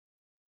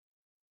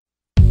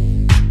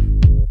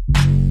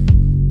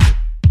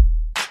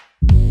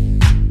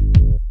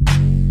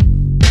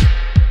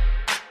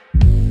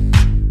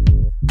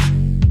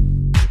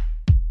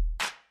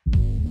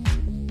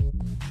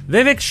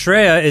Vivek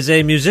Shraya is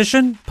a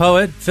musician,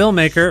 poet,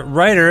 filmmaker,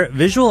 writer,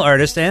 visual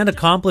artist, and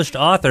accomplished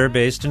author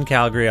based in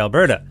Calgary,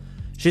 Alberta.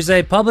 She's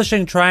a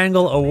Publishing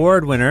Triangle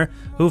Award winner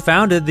who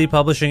founded the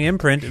publishing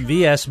imprint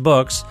VS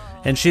Books,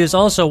 and she is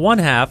also one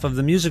half of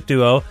the music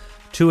duo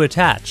Too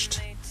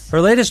Attached.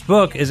 Her latest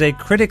book is a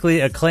critically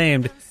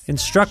acclaimed,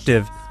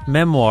 instructive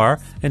memoir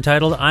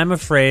entitled I'm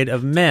Afraid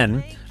of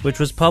Men, which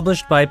was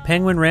published by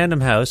Penguin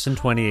Random House in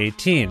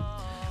 2018.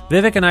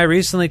 Vivek and I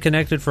recently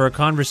connected for a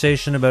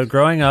conversation about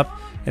growing up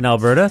in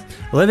Alberta,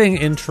 living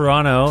in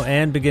Toronto,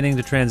 and beginning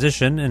to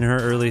transition in her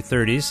early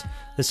 30s,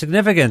 the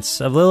significance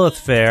of Lilith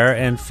Fair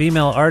and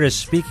female artists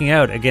speaking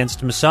out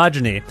against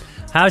misogyny,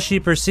 how she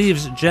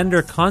perceives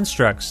gender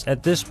constructs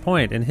at this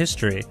point in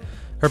history,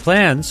 her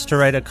plans to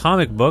write a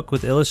comic book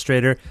with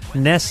illustrator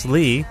Ness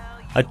Lee,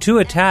 a Too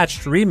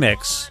Attached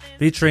remix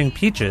featuring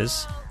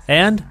Peaches,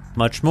 and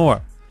much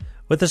more.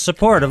 With the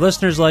support of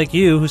listeners like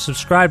you who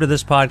subscribe to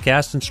this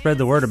podcast and spread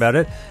the word about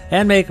it,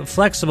 and make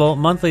flexible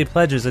monthly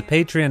pledges at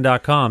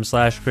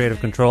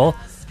patreon.com/creativecontrol,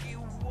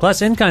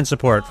 plus in-kind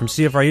support from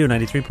CFRU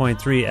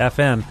 93.3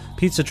 FM,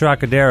 Pizza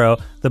Trokadero,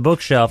 The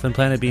Bookshelf, and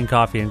Planet Bean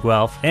Coffee in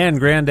Guelph, and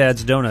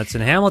Grandad's Donuts in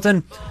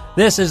Hamilton,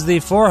 this is the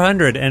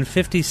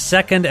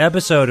 452nd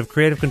episode of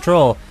Creative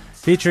Control,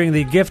 featuring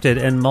the gifted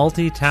and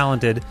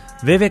multi-talented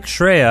Vivek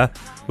Shraya,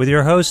 with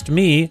your host,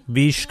 me,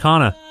 Vish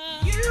Khanna.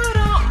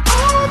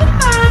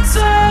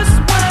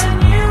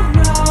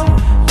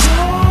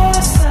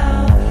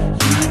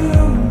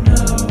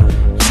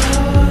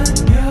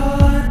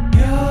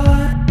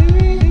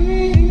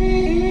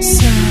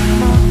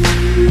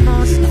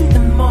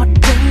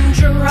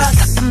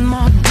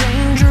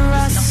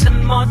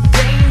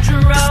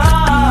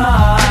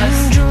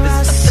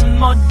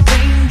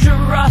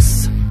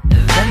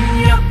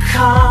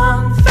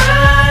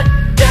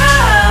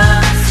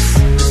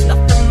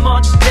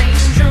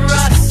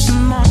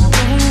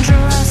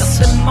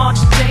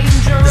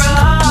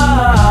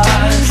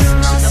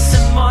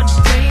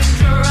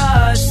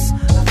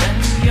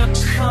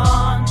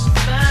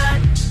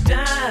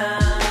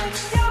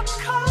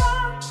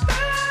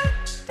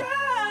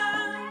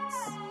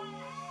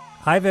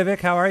 Hi, Vivek.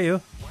 How are you?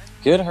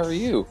 Good. How are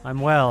you? I'm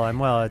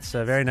well. It's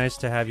very nice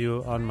to have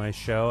you on my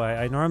show.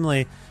 I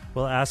normally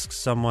will ask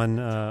someone,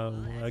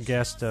 a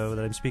guest that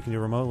I'm speaking to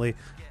remotely,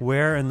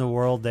 where in the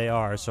world they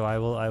are. So I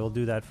will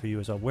do that for you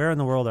as well. Where in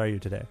the world are you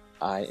today?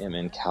 I am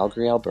in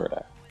Calgary,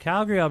 Alberta.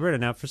 Calgary, Alberta.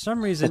 Now, for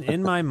some reason,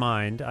 in my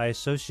mind, I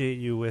associate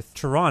you with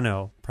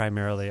Toronto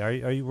primarily.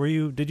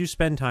 Did you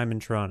spend time in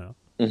Toronto?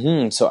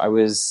 Mm-hmm. So I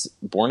was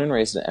born and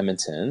raised in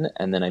Edmonton,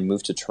 and then I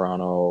moved to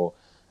Toronto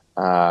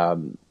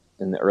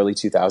in the early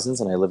 2000s,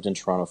 and I lived in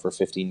Toronto for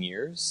 15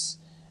 years.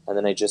 And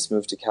then I just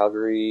moved to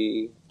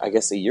Calgary, I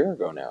guess, a year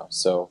ago now.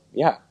 So,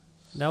 yeah.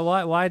 Now,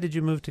 why did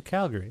you move to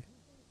Calgary?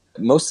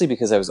 Mostly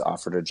because I was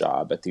offered a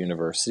job at the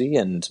university,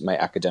 and my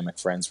academic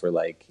friends were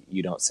like,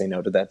 you don't say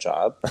no to that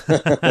job.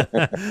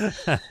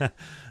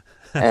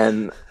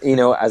 And,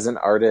 as an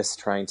artist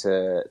trying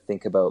to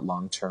think about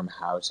long-term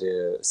how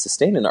to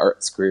sustain an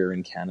arts career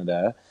in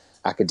Canada,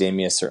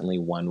 academia is certainly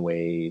one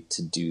way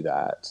to do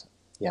that.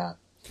 Yeah.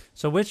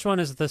 So which one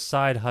is the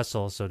side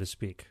hustle, so to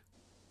speak?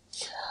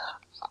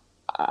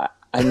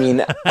 I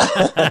mean,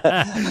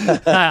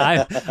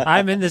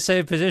 I'm in the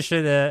same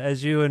position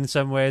as you in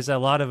some ways. A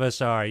lot of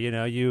us are.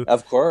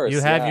 Of course,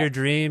 you have your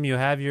dream, you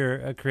have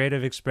your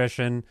creative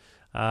expression,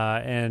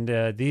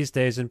 and these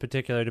days in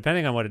particular,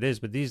 depending on what it is,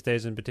 but these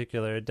days in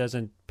particular, it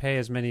doesn't pay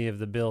as many of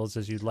the bills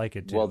as you'd like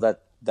it to. Well,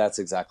 that's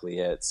exactly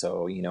it.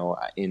 So,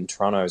 in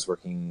Toronto, I was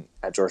working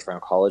at George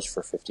Brown College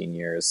for 15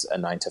 years, a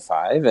 9 to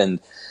 5,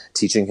 and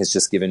teaching has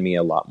just given me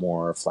a lot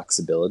more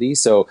flexibility.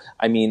 So,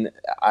 I mean,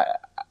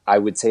 I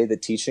would say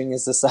that teaching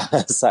is a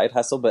side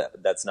hustle,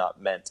 but that's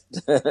not meant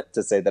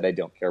to say that I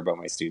don't care about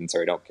my students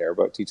or I don't care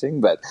about teaching.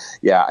 But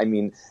yeah, I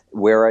mean,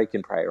 where I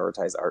can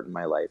prioritize art in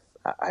my life,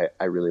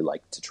 I really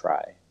like to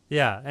try.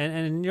 Yeah,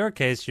 and in your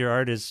case, your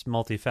art is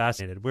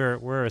multifaceted.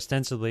 We're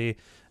ostensibly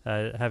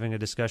having a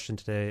discussion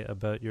today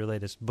about your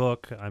latest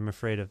book, I'm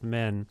Afraid of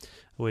Men,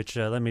 which,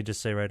 let me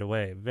just say right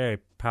away, very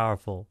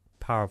powerful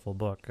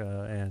book,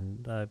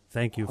 and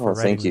thank you for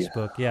writing this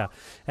book. Yeah,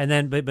 and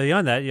then but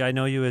beyond that, I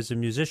know you as a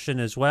musician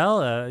as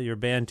well. Your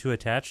band Too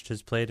Attached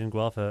has played in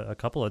Guelph a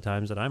couple of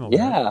times that I'm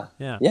aware of.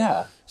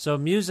 Yeah. So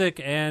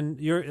music and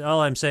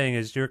all I'm saying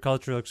is your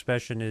cultural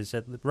expression is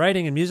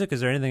writing and music.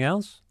 Is there anything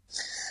else?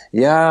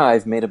 Yeah,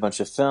 I've made a bunch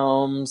of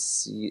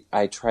films.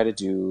 I try to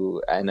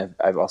do, and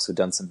I've also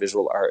done some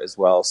visual art as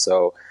well.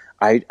 So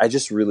I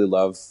just really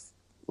love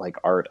like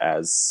art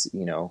as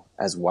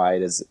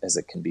wide as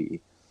it can be.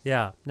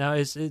 Yeah. Now,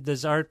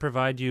 does art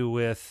provide you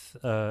with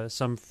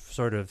some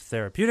sort of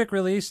therapeutic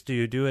release? Do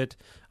you do it?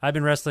 I've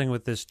been wrestling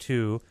with this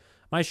too.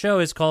 My show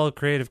is called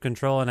Creative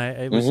Control, and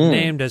it was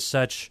named as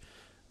such.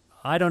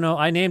 I don't know.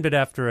 I named it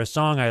after a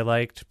song I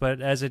liked, but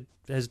as it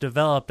has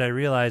developed, I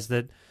realized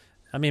that,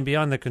 I mean,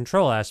 beyond the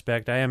control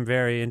aspect, I am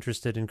very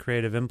interested in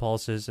creative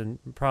impulses, and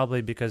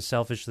probably because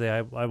selfishly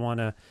I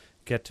want to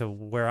get to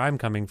where I'm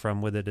coming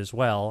from with it as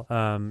well.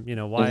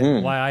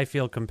 Why I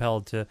feel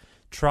compelled to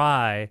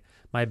try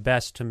my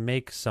best to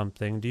make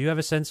something. Do you have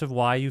a sense of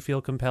why you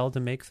feel compelled to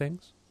make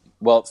things?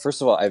 Well,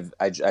 first of all,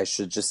 I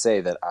should just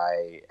say that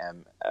I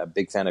am a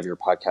big fan of your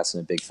podcast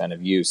and a big fan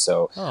of you.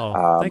 So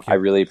thank you. I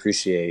really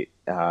appreciate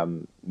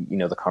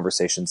the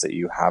conversations that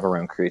you have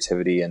around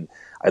creativity, and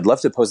I'd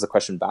love to pose the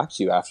question back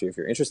to you after if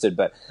you're interested.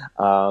 But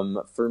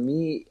for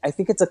me, I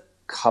think it's a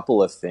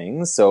couple of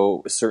things.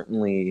 So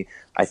certainly,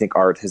 I think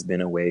art has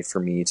been a way for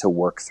me to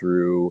work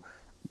through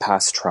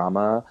past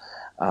trauma.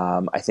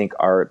 I think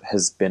art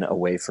has been a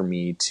way for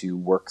me to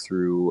work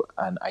through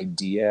an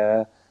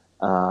idea.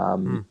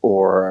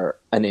 Or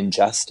an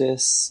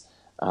injustice.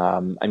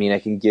 I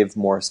can give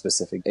more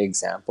specific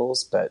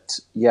examples, but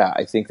yeah,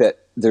 I think that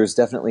there's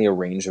definitely a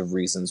range of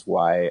reasons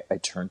why I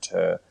turn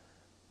to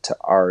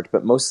art,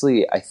 but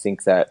mostly I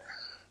think that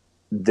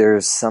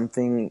there's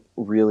something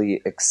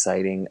really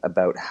exciting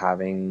about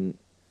having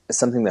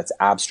something that's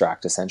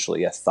abstract,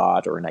 essentially a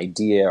thought or an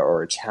idea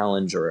or a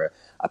challenge or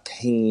a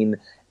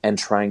pain, and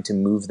trying to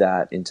move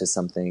that into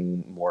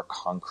something more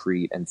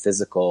concrete and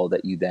physical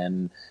that you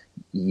then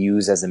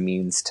use as a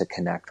means to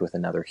connect with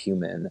another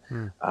human.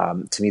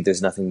 To me,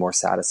 there's nothing more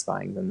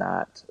satisfying than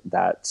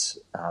that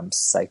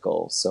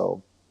cycle.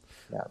 So,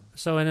 yeah.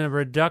 So in a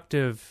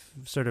reductive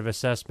sort of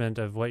assessment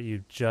of what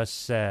you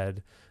just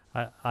said,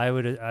 I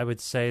would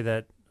say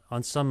that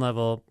on some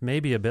level,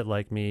 maybe a bit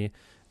like me,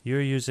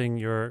 you're using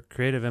your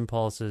creative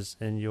impulses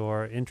and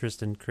your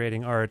interest in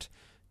creating art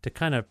to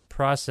kind of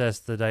process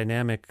the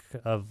dynamic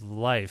of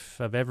life,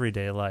 of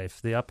everyday life,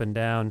 the up and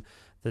down,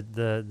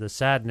 the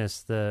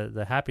sadness,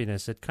 the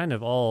happiness, it kind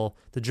of all,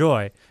 the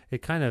joy,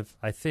 it kind of,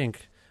 I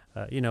think,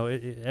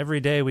 every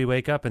day we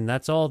wake up and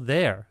that's all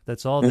there.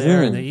 That's all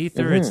there in the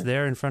ether. It's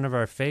there in front of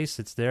our face.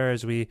 It's there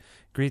as we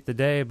greet the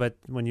day. But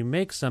when you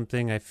make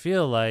something, I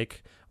feel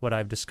like what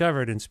I've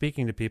discovered in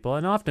speaking to people,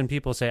 and often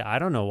people say, I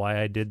don't know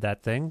why I did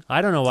that thing.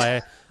 I don't know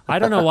why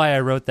I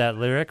wrote that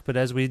lyric. But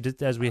as we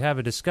have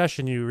a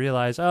discussion, you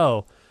realize,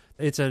 oh,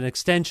 it's an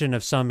extension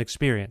of some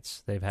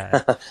experience they've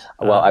had.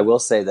 Well, I will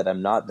say that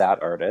I'm not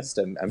that artist.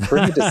 I'm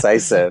pretty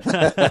decisive.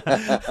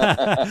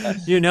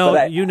 you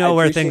know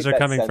where things are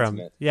coming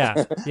sentiment. from. Yeah.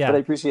 But I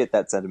appreciate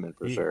that sentiment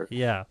for sure.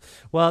 Yeah.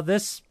 Well,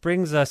 this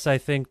brings us, I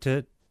think,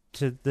 to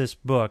this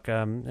book.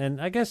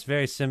 And I guess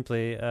very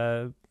simply,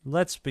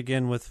 let's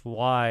begin with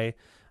why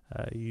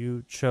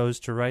you chose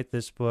to write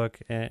this book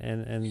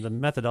and the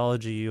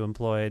methodology you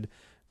employed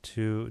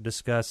to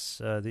discuss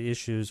the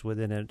issues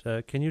within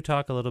it. Can you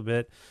talk a little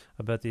bit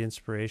about the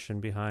inspiration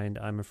behind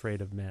I'm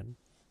Afraid of Men?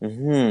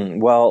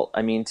 Well,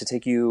 to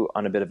take you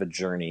on a bit of a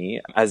journey,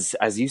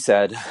 as you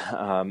said,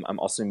 I'm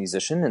also a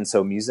musician, and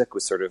so music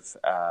was sort of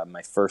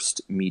my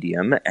first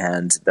medium,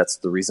 and that's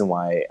the reason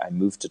why I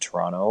moved to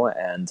Toronto,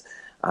 and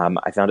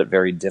I found it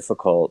very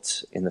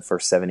difficult in the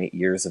first 7-8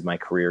 years of my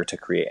career to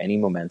create any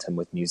momentum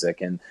with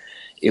music, and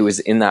it was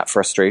in that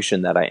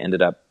frustration that I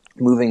ended up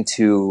moving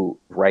to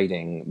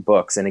writing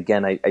books. And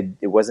again,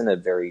 it wasn't a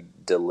very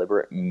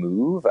deliberate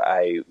move.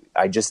 I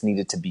just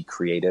needed to be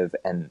creative,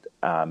 and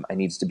I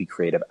needed to be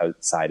creative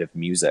outside of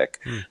music,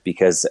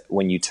 because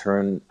when you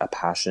turn a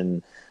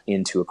passion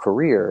into a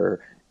career,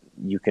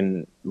 you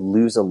can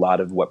lose a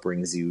lot of what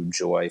brings you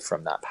joy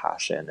from that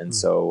passion. And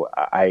so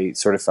I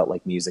sort of felt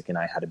like music and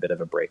I had a bit of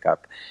a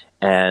breakup.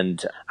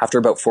 And after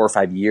about 4 or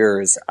 5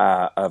 years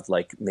of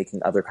like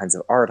making other kinds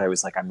of art, I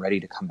was like, I'm ready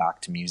to come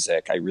back to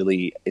music.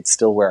 It's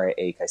still where I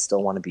ache. I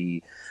still want to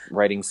be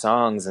writing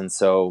songs. And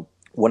so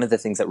one of the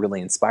things that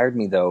really inspired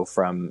me, though,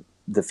 from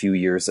the few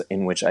years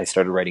in which I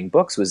started writing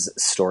books was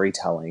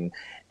storytelling.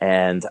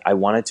 And I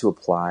wanted to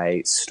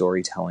apply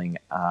storytelling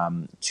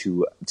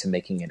to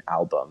making an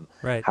album.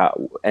 Right.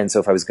 And so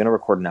if I was going to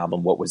record an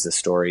album, what was the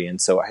story? And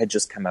so I had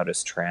just come out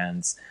as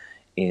trans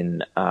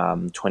in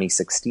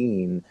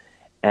 2016.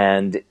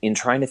 And in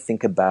trying to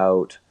think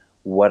about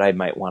what I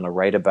might want to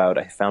write about,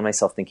 I found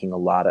myself thinking a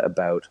lot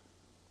about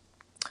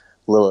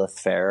Lilith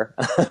Fair,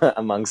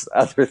 amongst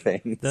other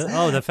things.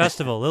 The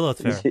festival, Lilith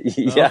Fair.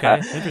 Yeah.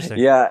 Okay, interesting.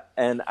 Yeah,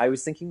 and I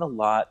was thinking a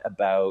lot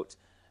about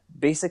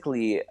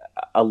basically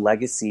a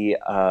legacy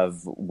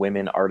of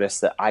women artists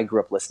that I grew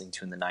up listening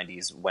to in the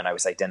 90s when I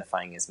was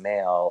identifying as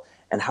male,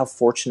 and how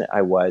fortunate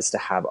I was to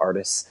have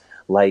artists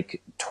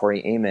like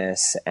Tori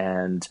Amos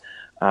and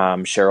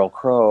Sheryl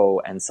Crow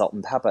and Salt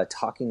and Peppa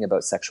talking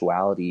about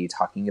sexuality,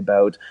 talking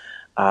about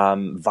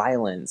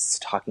violence,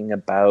 talking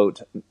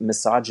about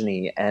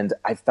misogyny. And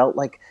I felt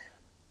like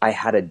I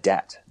had a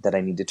debt that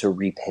I needed to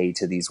repay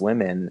to these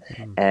women.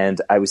 And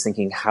I was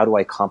thinking, how do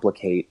I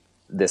complicate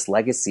this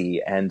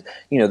legacy? And,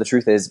 the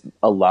truth is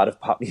a lot of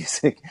pop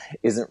music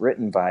isn't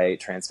written by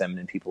trans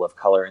feminine people of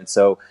color. And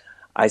so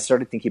I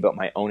started thinking about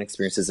my own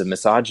experiences of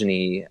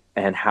misogyny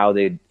and how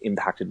they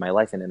impacted my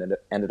life, and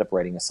ended up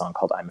writing a song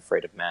called I'm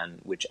Afraid of Men,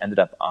 which ended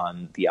up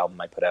on the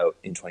album I put out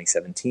in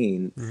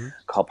 2017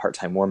 called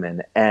Part-Time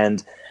Woman.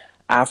 And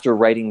after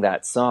writing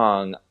that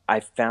song, I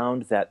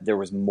found that there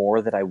was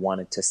more that I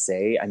wanted to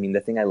say. The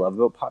thing I love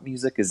about pop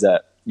music is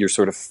that you're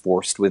sort of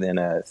forced within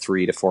a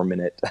 3 to 4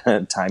 minute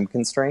time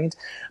constraint,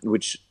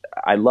 which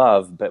I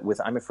love. But with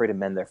I'm Afraid of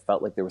Men, there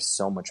felt like there was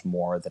so much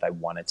more that I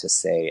wanted to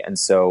say. And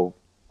so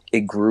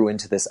it grew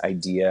into this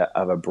idea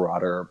of a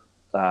broader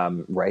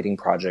writing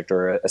project,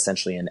 or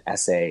essentially an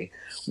essay,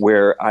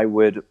 where I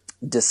would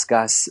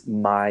discuss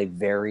my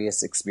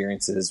various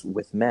experiences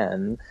with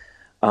men,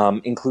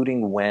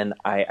 including when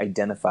I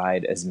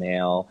identified as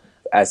male,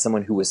 as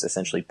someone who was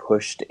essentially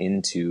pushed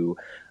into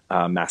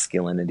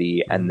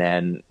masculinity and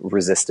then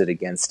resisted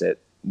against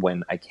it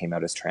when I came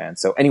out as trans.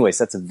 So anyways,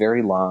 that's a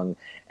very long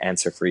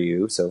answer for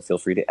you, so feel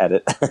free to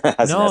edit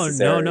as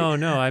necessary.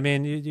 No. I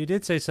mean, you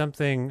did say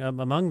something,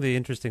 among the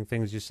interesting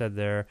things you said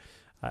there.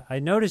 I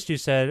noticed you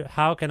said,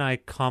 how can I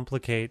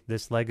complicate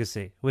this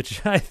legacy?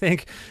 Which I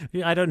think,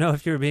 I don't know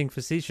if you're being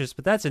facetious,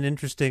 but that's an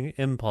interesting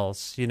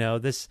impulse. You know,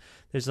 there's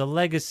a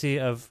legacy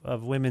of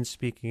women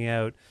speaking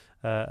out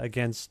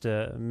against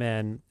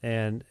men,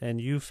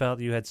 and you felt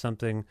you had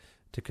something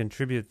to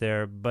contribute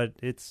there, but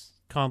it's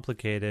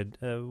complicated.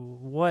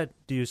 What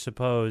do you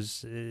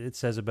suppose it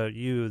says about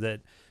you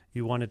that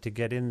you wanted to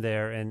get in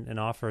there and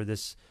offer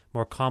this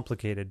more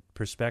complicated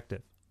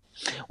perspective?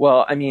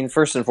 Well, I mean,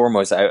 first and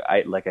foremost,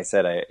 I like I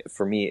said,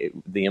 for me,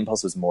 the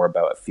impulse was more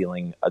about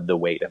feeling the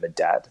weight of a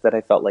debt that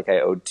I felt like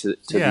I owed to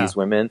these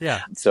women.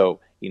 Yeah.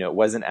 So, you know, it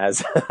wasn't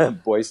as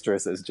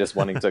boisterous as just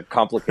wanting to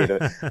complicate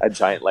a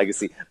giant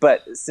legacy.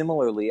 But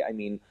similarly, I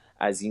mean,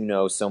 as you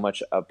know, so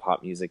much of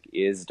pop music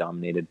is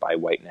dominated by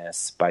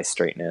whiteness, by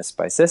straightness,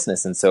 by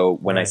cisness. And so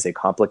when I say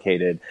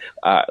complicated,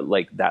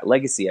 like that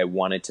legacy, I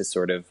wanted to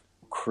sort of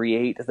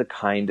create the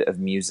kind of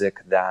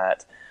music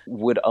that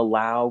would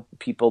allow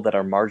people that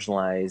are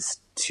marginalized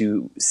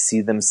to see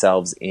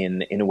themselves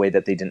in a way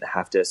that they didn't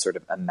have to sort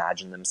of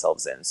imagine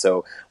themselves in.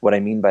 So what I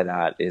mean by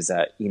that is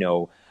that, you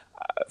know,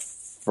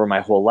 for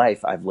my whole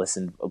life, I've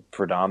listened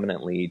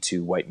predominantly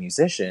to white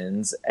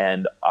musicians,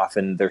 and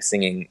often they're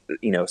singing,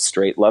 you know,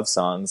 straight love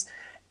songs.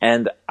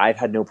 And I've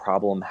had no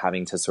problem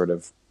having to sort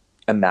of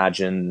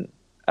imagine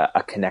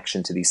a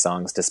connection to these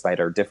songs despite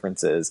our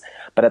differences.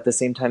 But at the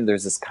same time,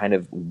 there's this kind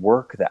of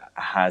work that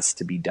has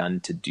to be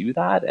done to do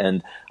that.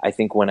 And I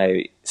think when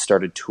I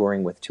started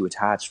touring with Too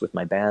Attached with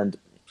my band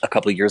a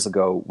couple of years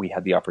ago, we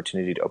had the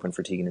opportunity to open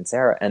for Tegan and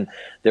Sarah. And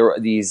there were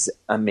these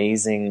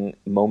amazing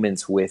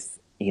moments with,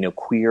 you know,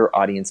 queer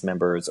audience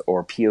members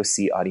or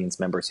POC audience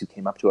members who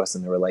came up to us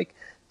and they were like,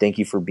 thank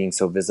you for being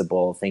so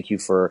visible. Thank you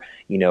for,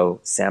 you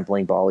know,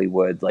 sampling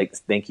Bollywood. Like,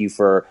 thank you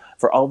for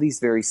all these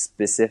very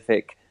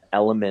specific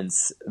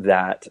elements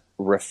that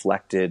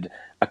reflected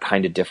a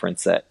kind of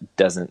difference that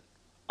doesn't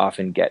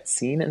often get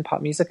seen in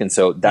pop music. And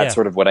so that's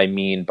sort of what I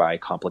mean by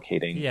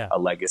complicating a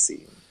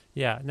legacy.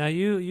 Yeah. Now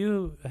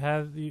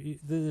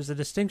there's a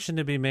distinction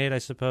to be made, I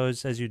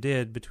suppose, as you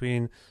did,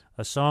 between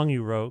a song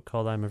you wrote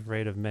called I'm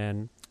Afraid of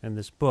Men and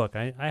this book.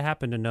 I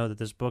happen to know that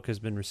this book has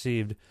been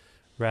received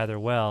rather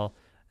well.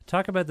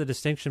 Talk about the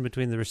distinction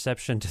between the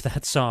reception to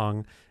that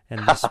song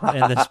and this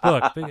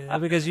book,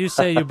 because you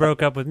say you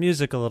broke up with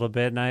music a little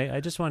bit, and I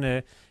just want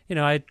to, you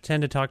know, I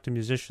tend to talk to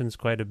musicians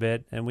quite a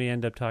bit, and we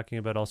end up talking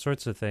about all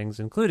sorts of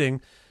things,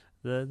 including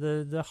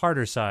the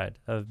harder side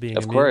of being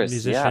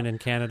musician in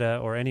Canada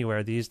or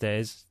anywhere these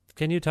days.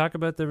 Can you talk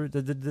about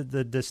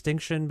the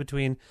distinction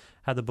between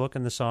how the book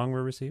and the song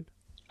were received?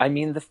 I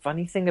mean, the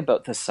funny thing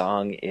about the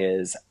song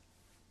is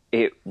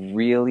it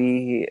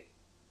really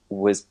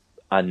was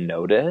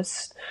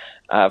unnoticed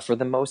for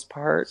the most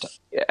part.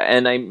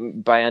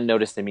 And by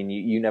unnoticed, I mean,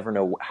 you never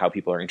know how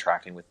people are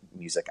interacting with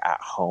music at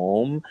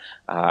home.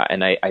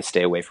 And I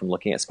stay away from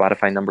looking at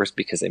Spotify numbers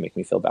because they make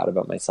me feel bad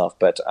about myself.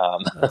 But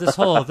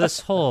this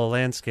whole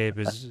landscape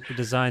is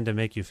designed to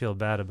make you feel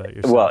bad about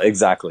yourself. Well,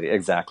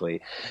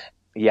 exactly.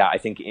 Yeah, I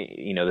think,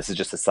 you know, this is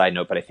just a side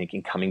note, but I think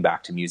in coming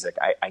back to music,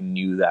 I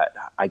knew that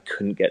I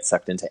couldn't get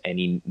sucked into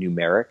any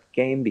numeric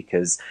game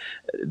because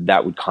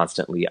that would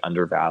constantly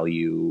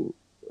undervalue,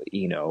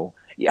 you know,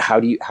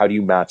 how do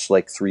you match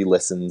like 3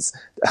 listens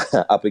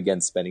up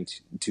against spending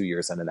 2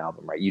 years on an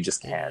album, right? You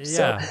just can't.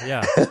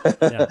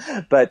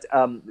 Yeah. But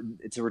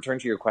to return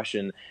to your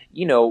question,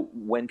 you know,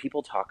 when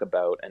people talk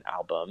about an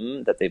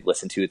album that they've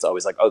listened to, it's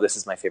always like, oh, this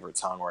is my favorite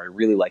song, or I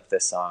really like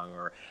this song,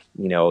 or,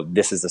 you know,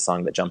 this is the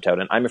song that jumped out.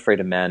 And I'm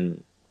Afraid of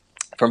Men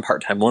from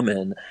Part-Time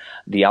Woman,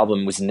 the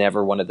album was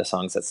never one of the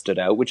songs that stood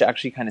out, which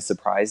actually kind of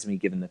surprised me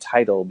given the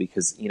title,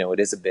 because, you know, it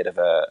is a bit of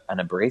an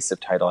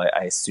abrasive title.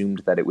 I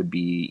assumed that it would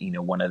be, you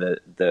know, one of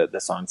the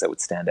songs that would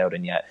stand out,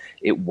 and yet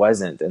it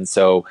wasn't. And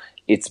so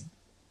it's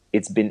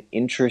been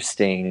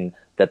interesting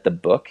that the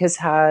book has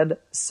had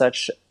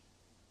such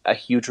a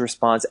huge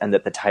response, and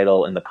that the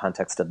title in the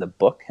context of the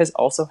book has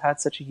also had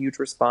such a huge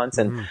response.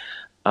 And,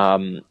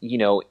 you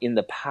know, in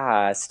the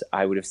past,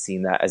 I would have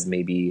seen that as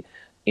maybe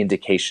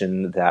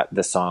indication that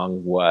the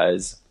song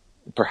was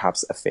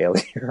perhaps a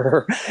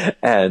failure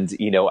and,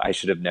 you know, I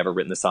should have never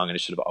written the song and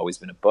it should have always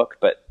been a book.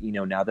 But, you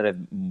know, now that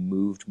I've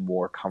moved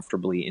more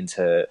comfortably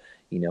into,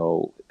 you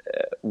know,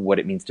 what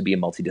it means to be a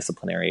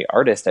multidisciplinary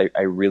artist,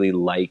 I really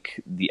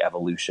like the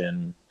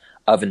evolution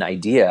of an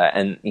idea.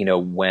 And, you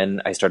know,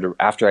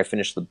 after I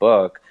finished the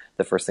book,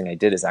 the first thing I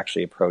did is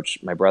actually approach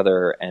my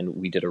brother, and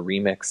we did a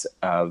remix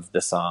of the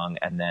song.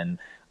 And then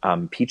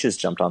Peaches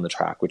jumped on the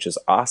track, which is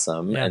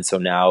awesome. Yeah. And so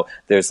now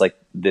there's like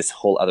this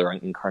whole other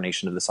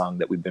incarnation of the song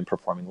that we've been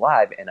performing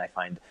live. And I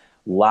find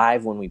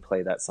live, when we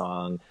play that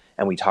song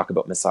and we talk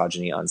about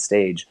misogyny on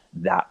stage,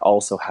 that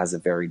also has a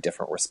very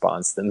different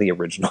response than the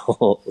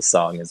original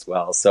song as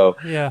well. So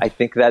Yeah. I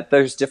think that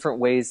there's different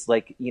ways,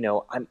 like, you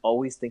know, I'm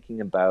always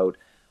thinking about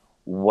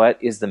what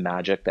is the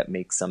magic that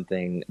makes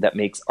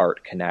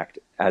art connect,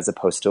 as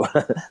opposed to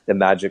the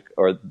magic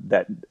or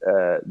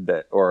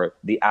or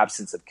the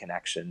absence of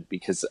connection,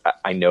 because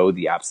I know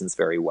the absence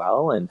very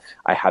well, and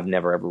I have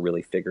never ever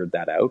really figured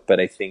that out.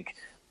 But I think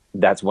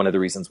that's one of the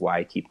reasons why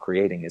I keep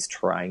creating, is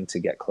trying to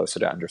get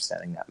closer to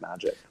understanding that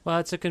magic. Well,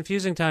 it's a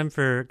confusing time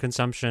for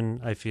consumption,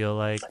 I feel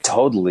like.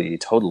 Totally.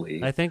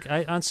 I think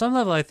on some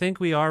level, I think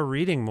we are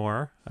reading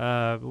more,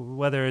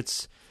 whether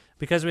it's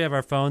because we have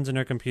our phones and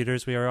our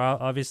computers. We are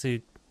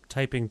obviously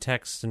typing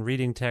text and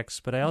reading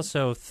text, but I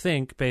also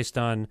think, based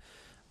on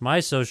my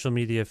social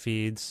media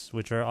feeds,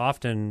 which are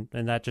often,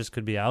 and that just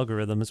could be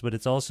algorithms, but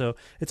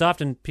it's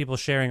often people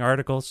sharing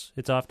articles.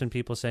 It's often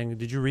people saying,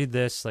 did you read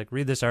this? Like,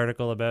 read this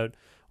article about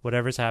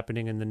whatever's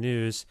happening in the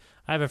news.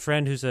 I have a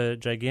friend who's a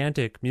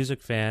gigantic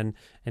music fan,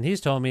 and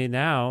he's told me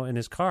now in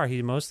his car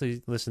he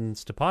mostly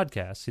listens to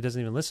podcasts. He doesn't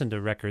even listen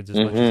to records as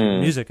much as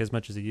music as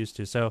much as he used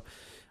to. So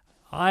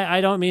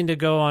I don't mean to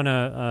go on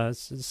a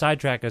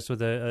sidetrack us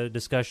with a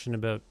discussion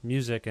about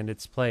music and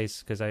its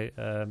place, because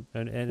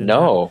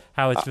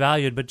how it's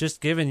valued, but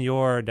just given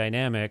your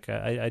dynamic,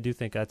 I do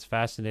think that's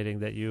fascinating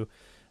that you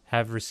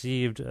have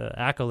received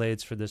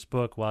accolades for this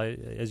book, while,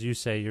 as you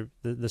say,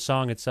 the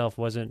song itself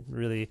wasn't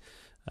really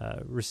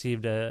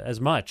received as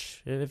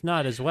much, if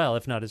not as well,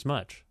 if not as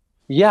much.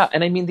 Yeah,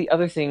 and I mean, the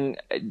other thing,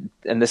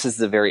 and this is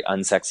the very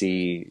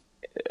unsexy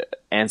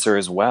answer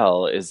as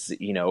well, is,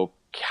 you know,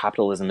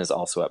 capitalism is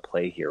also at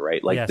play here,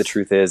 right? Like, yes. The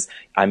truth is,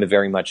 I'm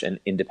very much an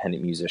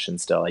independent musician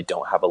still. I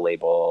don't have a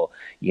label.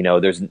 You know,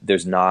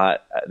 there's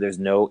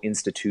no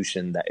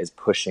institution that is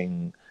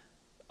pushing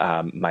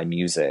my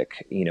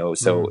music, you know,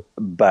 so,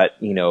 but,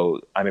 you know,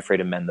 I'm Afraid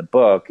of Men, the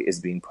book,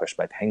 is being pushed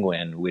by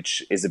Penguin,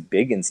 which is a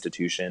big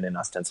institution and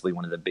ostensibly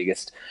one of the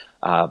biggest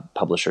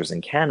publishers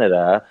in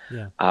Canada.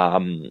 Yeah.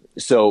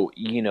 So,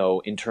 you know,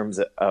 in terms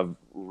of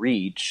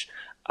reach,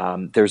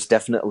 there's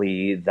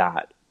definitely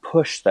that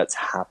push that's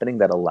happening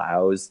that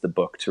allows the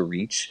book to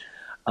reach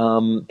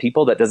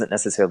people. That doesn't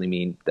necessarily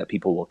mean that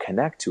people will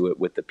connect to it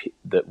with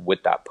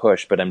with that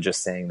push, but I'm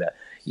just saying that,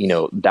 you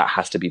know, that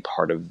has to be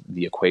part of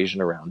the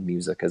equation around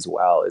music as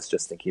well, is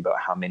just thinking about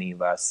how many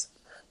of us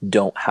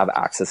don't have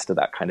access to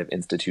that kind of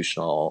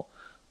institutional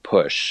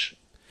push.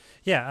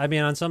 Yeah, I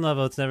mean, on some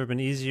level, it's never been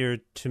easier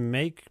to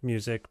make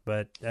music,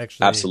 but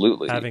actually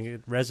Absolutely. having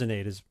it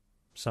resonate is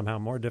somehow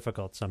more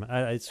difficult.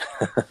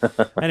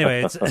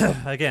 Anyway, it's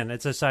again,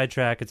 it's a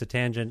sidetrack, it's a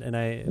tangent, and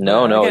it's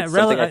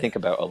something I think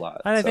about a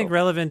lot. And I think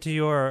relevant to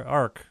your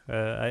arc,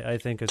 I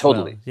think as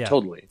well. Yeah.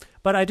 Totally.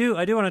 But I do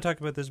want to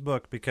talk about this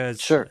book,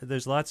 because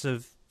there's lots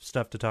of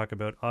stuff to talk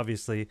about.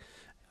 Obviously,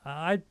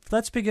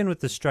 let's begin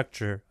with the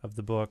structure of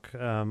the book,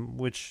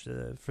 which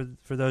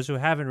for those who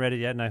haven't read it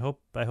yet, and I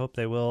hope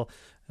they will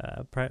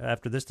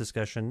after this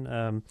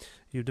discussion.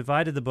 You've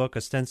divided the book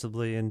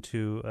ostensibly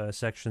into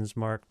sections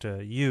marked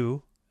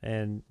you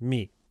and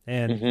me,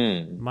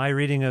 and my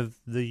reading of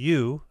the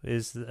you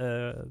is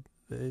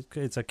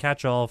it's a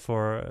catch-all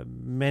for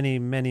many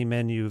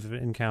men you've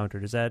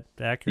encountered. Is that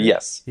accurate?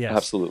 Yes,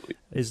 absolutely.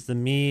 Is the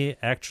me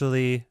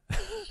actually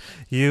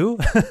you?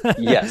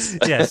 Yes.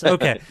 Yes.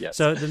 Okay. Yes.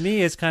 So the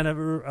me is kind of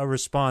a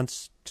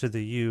response to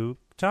the you.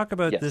 Talk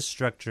about this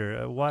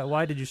structure.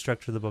 Why did you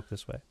structure the book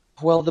this way?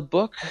 Well, the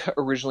book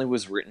originally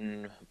was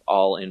written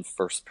all in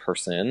first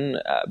person,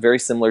 very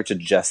similar to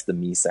just the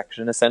me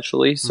section,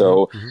 essentially.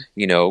 So,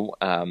 you know,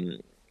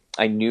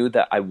 I knew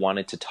that I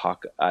wanted to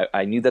talk.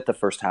 I knew that the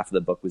first half of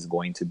the book was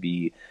going to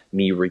be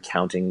me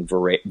recounting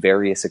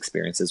various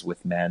experiences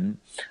with men.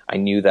 I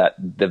knew that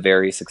the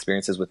various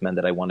experiences with men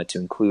that I wanted to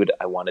include,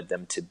 I wanted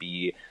them to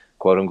be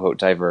quote unquote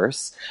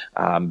diverse,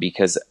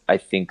 because I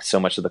think so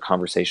much of the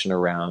conversation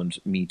around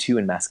Me Too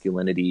and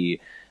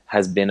masculinity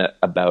has been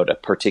about a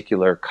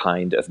particular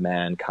kind of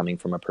man coming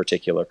from a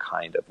particular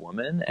kind of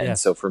woman. And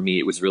so for me,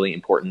 it was really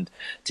important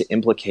to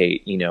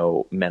implicate, you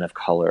know, men of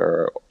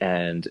color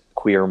and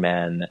queer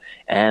men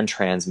and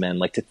trans men,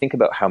 like to think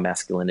about how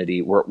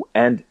masculinity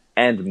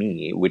and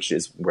me, which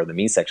is where the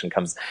me section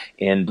comes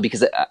in,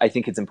 because I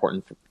think it's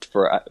important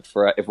for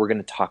if we're going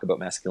to talk about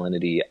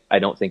masculinity, I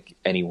don't think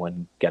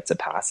anyone gets a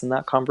pass in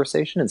that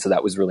conversation. And so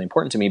that was really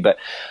important to me. But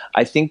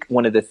I think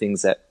one of the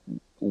things that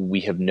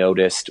we have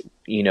noticed,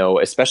 you know,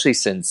 especially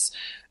since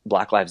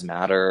Black Lives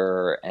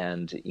Matter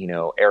and, you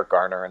know, Eric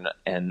Garner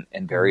and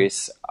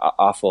various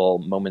awful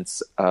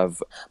moments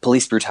of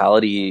police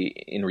brutality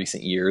in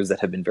recent years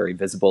that have been very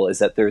visible, is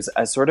that there's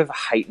a sort of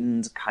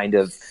heightened kind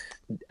of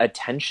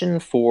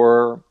attention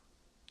for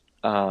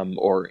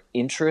or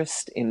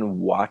interest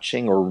in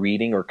watching or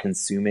reading or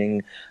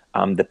consuming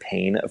the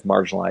pain of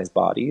marginalized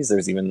bodies.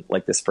 There's even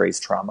like this phrase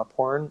trauma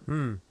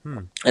porn.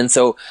 And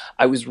so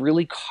I was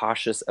really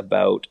cautious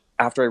about,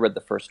 after I read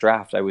the first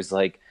draft, I was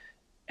like,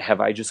 have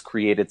I just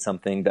created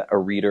something that a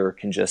reader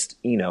can just,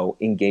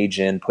 engage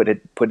in, put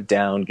it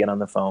down, get on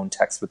the phone,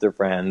 text with their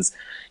friends,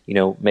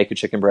 make a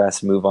chicken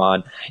breast, move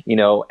on,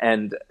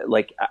 and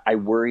like I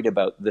worried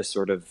about this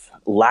sort of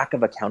lack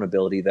of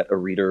accountability that a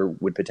reader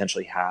would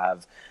potentially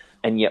have,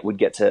 and yet would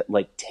get to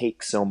like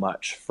take so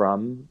much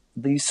from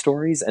these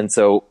stories. And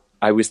so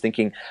I was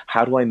thinking,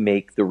 how do I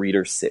make the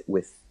reader sit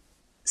with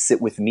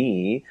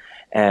me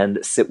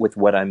and sit with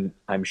what I'm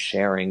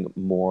sharing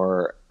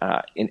more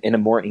in a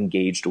more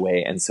engaged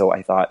way. And so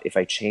I thought, if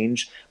I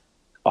change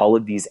all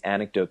of these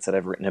anecdotes that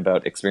I've written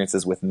about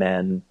experiences with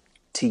men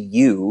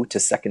to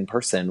second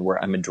person,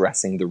 where I'm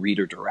addressing the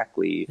reader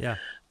directly, Yeah.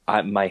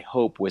 My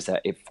hope was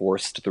that it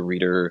forced the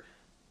reader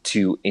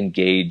to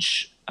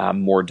engage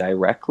more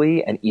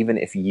directly. And even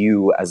if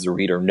you as a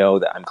reader know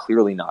that I'm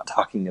clearly not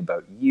talking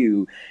about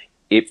you,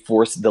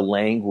 the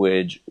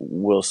language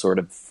will sort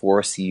of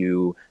force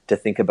you to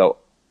think about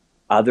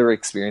other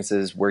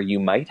experiences where you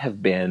might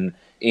have been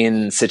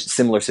in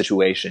similar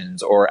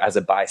situations, or as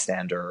a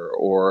bystander,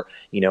 or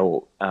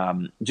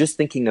just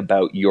thinking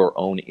about your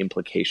own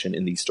implication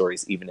in these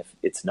stories, even if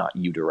it's not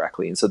you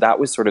directly. And so that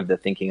was sort of the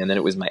thinking. And then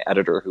it was my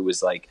editor who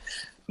was like,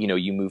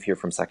 you move here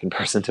from second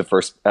person to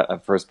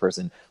first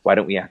person. Why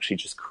don't we actually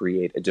just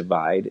create a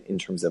divide in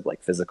terms of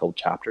like physical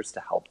chapters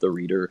to help the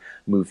reader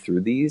move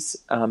through these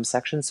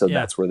sections? So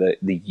that's where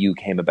the you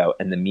came about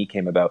and the me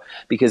came about,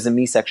 because the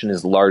me section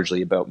is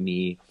largely about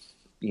me,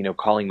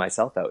 calling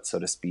myself out, so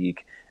to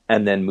speak,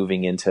 and then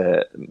moving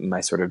into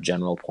my sort of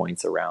general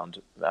points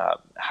around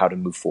how to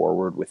move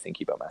forward with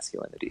thinking about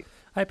masculinity.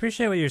 I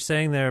appreciate what you're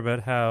saying there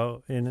about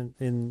how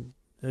in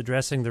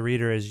addressing the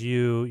reader as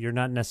you're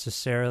not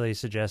necessarily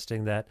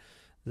suggesting that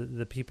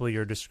the people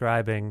you're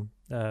describing,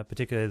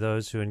 particularly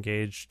those who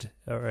engaged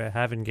or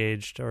have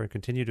engaged or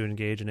continue to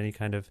engage in any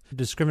kind of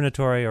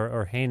discriminatory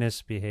or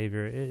heinous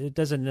behavior, it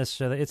doesn't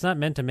necessarily, it's not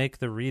meant to make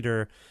the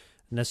reader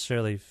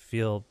necessarily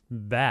feel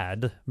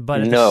bad,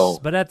 but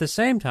at the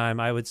same time,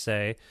 I would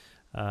say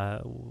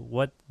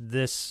what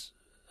this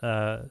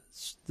the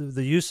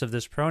use of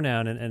this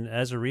pronoun, and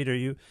as a reader,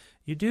 you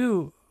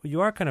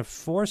are kind of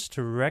forced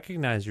to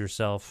recognize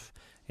yourself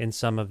in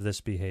some of this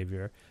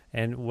behavior,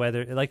 and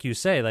whether, like you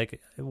say,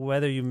 like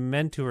whether you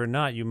meant to or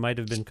not, you might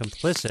have been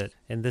complicit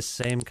in this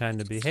same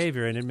kind of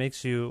behavior, and it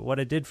makes you. What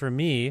it did for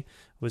me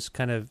was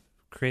kind of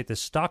create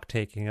this stock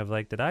taking of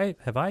like,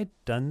 have I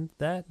done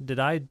that? Did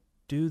I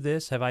do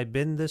this? Have I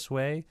been this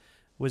way?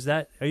 Was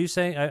that, are you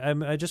saying,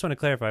 I just want to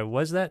clarify,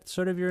 was that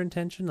sort of your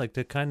intention, like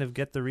to kind of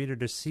get the reader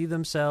to see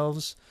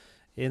themselves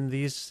in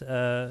these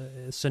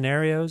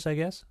scenarios, I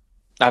guess?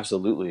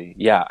 Absolutely.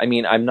 Yeah. I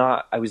mean,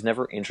 I was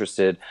never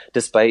interested,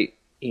 despite,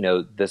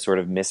 the sort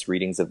of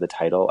misreadings of the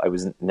title, I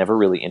was never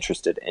really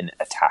interested in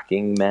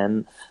attacking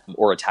men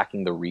or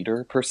attacking the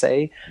reader per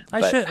se.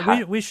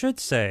 We should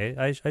say,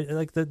 I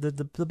like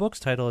the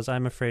book's title is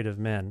I'm Afraid of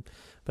Men.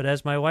 But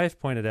as my wife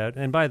pointed out,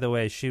 and by the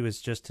way, she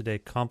was just today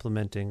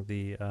complimenting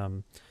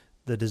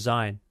the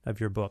design of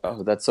your book.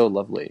 Oh, that's so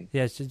lovely.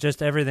 Yeah,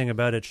 just everything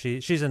about it.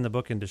 She's in the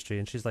book industry,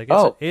 and she's like,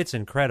 it's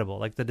incredible.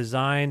 Like the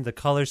design, the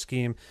color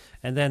scheme,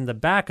 and then the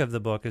back of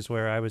the book is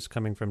where I was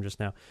coming from just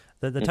now.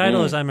 The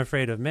title is I'm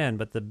Afraid of Men,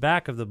 but the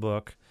back of the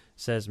book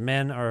says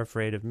Men Are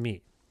Afraid of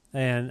Me.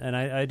 And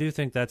I do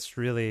think that's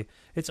really,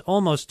 it's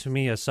almost to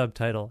me a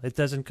subtitle. It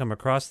doesn't come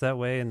across that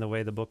way in the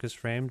way the book is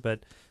framed,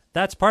 but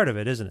that's part of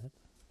it, isn't it?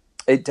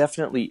 It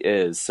definitely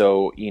is.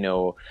 So,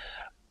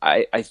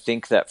 I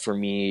think that for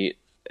me,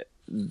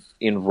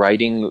 in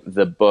writing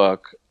the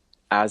book,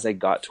 as I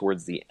got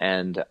towards the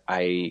end,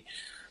 I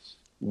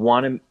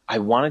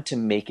wanted to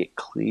make it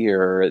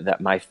clear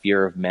that my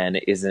fear of men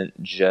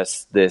isn't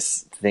just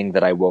this thing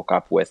that I woke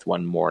up with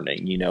one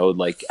morning,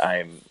 like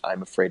I'm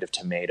afraid of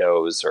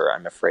tomatoes, or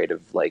I'm afraid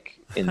of like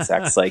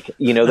insects, like,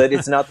 that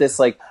it's not this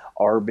like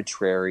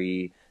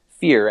arbitrary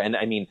fear. And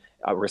I mean,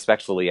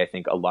 respectfully, I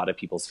think a lot of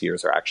people's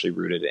fears are actually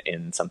rooted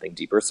in something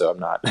deeper. So I'm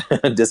not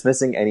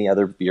dismissing any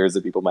other fears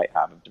that people might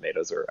have of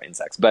tomatoes or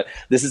insects. But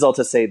this is all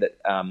to say that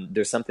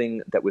there's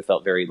something that we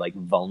felt very like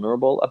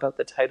vulnerable about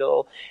the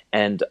title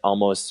and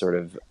almost sort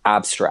of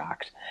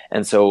abstract.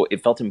 And so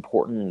it felt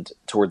important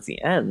towards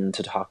the end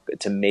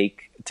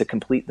to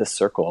complete the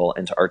circle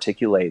and to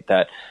articulate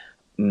that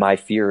my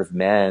fear of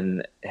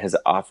men has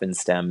often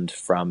stemmed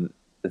from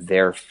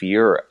their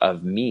fear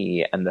of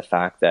me, and the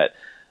fact that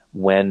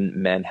when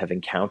men have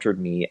encountered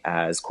me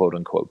as quote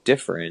unquote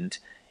different,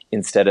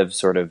 instead of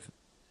sort of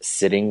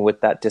sitting with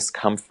that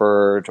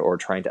discomfort or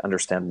trying to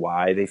understand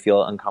why they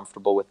feel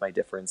uncomfortable with my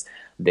difference,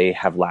 they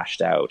have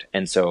lashed out.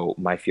 And so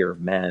my fear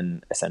of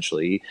men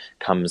essentially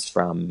comes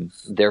from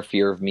their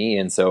fear of me.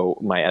 And so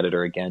my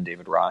editor, again,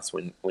 David Ross,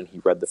 when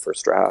he read the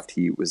first draft,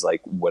 he was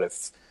like, what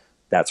if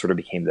that sort of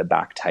became the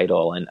back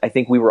title? And I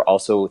think we were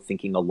also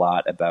thinking a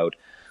lot about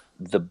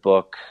the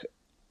book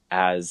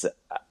as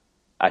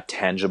a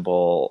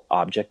tangible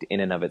object in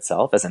and of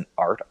itself, as an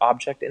art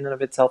object in and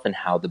of itself, and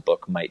how the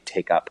book might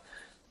take up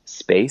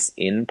space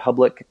in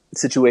public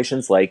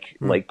situations like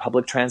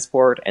public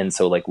transport. And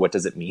so like, what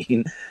does it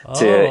mean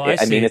I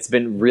mean, see. it's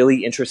been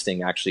really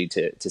interesting actually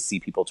to see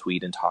people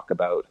tweet and talk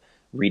about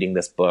reading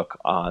this book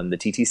on the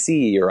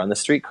TTC or on the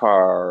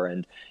streetcar,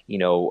 and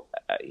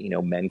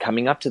men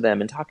coming up to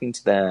them and talking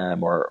to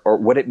them, or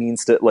what it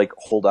means to like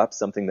hold up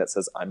something that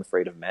says "I'm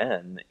afraid of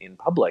men" in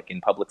public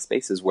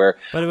spaces where.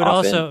 But it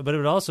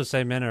would also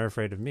say men are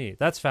afraid of me.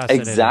 That's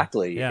fascinating.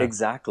 Exactly, Yeah.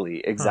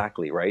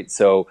 exactly, right?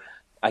 So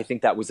I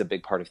think that was a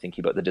big part of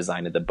thinking about the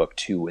design of the book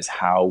too, was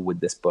how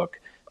would this book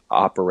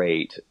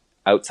operate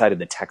outside of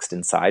the text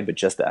inside, but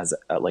just as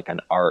like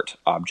an art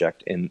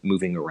object in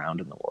moving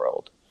around in the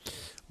world.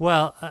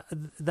 Well,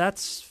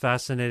 that's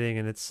fascinating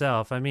in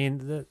itself. I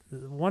mean,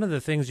 one of the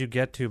things you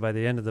get to by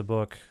the end of the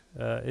book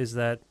is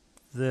that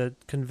the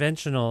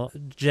conventional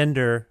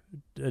gender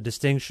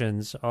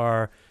distinctions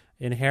are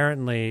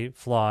inherently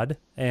flawed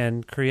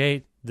and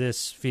create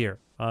this fear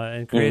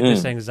and create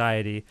this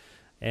anxiety,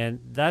 and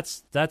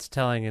that's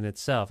telling in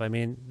itself. I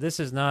mean, this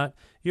is not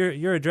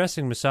you're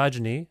addressing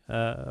misogyny,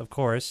 of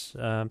course,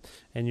 and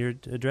you're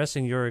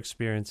addressing your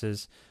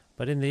experiences,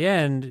 but in the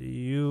end,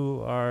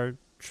 you are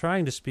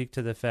trying to speak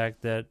to the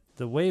fact that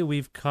the way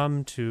we've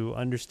come to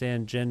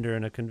understand gender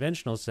in a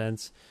conventional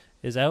sense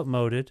is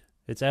outmoded,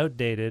 it's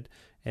outdated,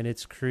 and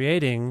it's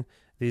creating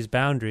these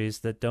boundaries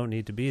that don't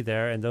need to be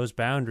there. And those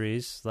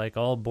boundaries, like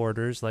all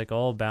borders, like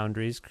all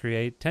boundaries,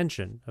 create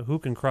tension. Who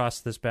can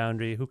cross this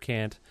boundary? Who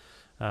can't?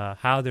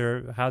 How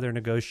they're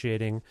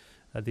negotiating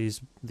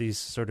these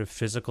sort of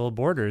physical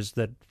borders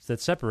that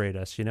separate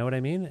us. You know what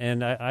I mean?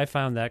 And I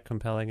found that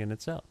compelling in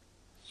itself.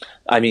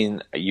 I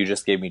mean, you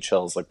just gave me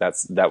chills. Like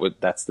that's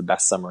the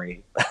best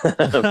summary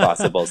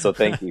possible. So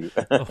thank you.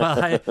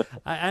 Well,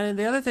 and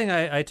the other thing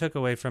I took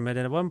away from it,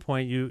 and at one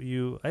point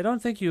you I don't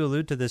think you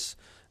allude to this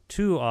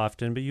too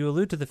often, but you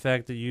allude to the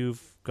fact that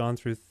you've gone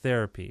through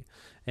therapy,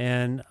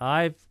 and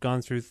I've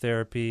gone through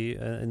therapy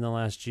in the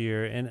last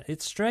year, and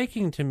it's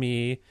striking to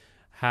me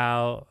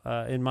how,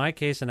 in my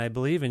case, and I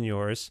believe in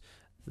yours,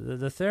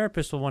 the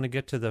therapist will want to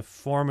get to the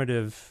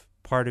formative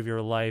part of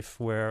your life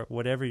where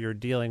whatever you're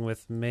dealing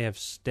with may have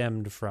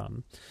stemmed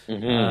from,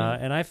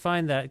 and I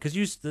find that because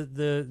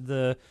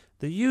the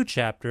you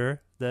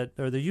chapter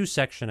or the you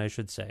section, I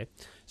should say,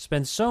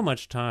 spends so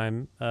much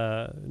time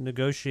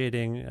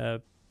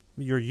negotiating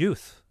your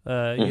youth,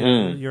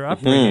 your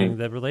upbringing,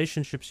 the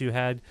relationships you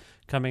had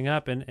coming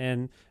up,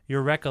 and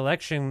your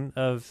recollection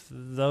of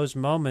those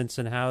moments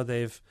and how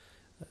they've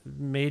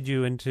made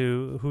you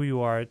into who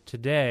you are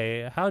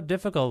today. How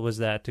difficult was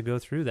that to go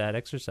through that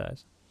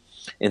exercise?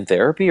 In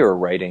therapy or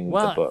writing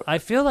the book? I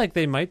feel like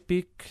they might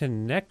be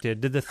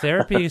connected. Did the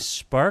therapy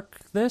spark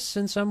this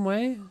in some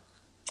way?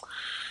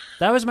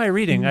 That was my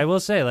reading. I will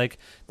say, like,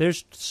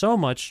 there's so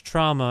much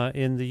trauma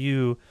in the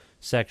you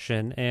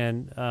section,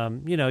 and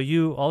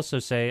you also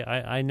say,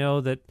 I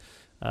know that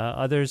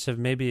others have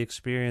maybe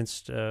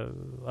experienced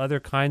other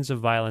kinds of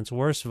violence,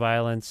 worse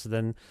violence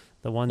than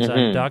the ones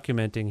I'm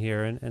documenting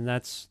here, and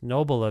that's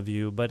noble of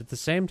you. But at the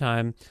same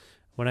time,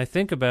 when I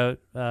think about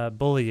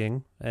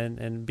bullying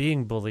and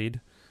being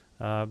bullied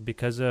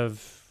because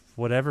of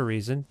whatever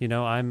reason,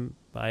 I'm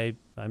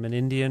an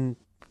Indian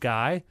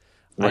guy.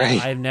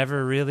 Right. I've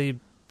never really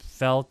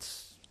felt.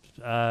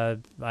 I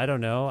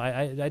don't know.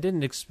 I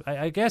didn't.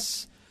 I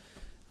guess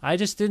I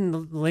just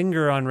didn't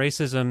linger on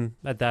racism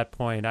at that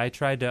point. I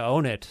tried to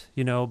own it,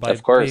 by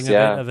being a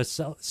bit of a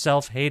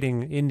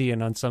self-hating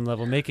Indian on some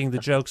level, making the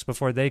jokes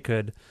before they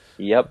could.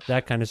 Yep.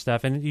 That kind of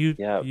stuff. And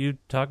you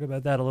talk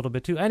about that a little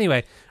bit too.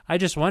 Anyway, I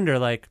just wonder,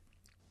 like,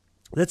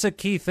 that's a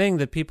key thing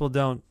that people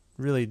don't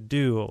really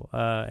do.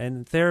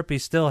 And therapy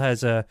still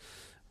has a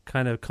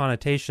kind of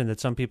connotation that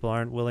some people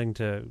aren't willing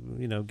to,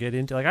 get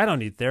into. Like, I don't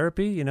need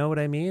therapy, you know what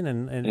I mean?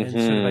 And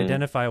sort of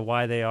identify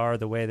why they are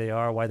the way they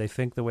are, why they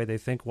think the way they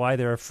think, why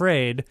they're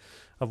afraid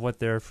of what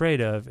they're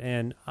afraid of.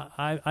 And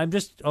I'm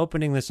just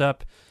opening this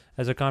up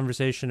as a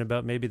conversation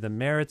about maybe the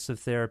merits of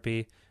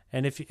therapy.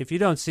 And if you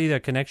don't see the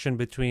connection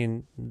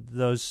between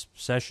those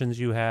sessions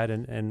you had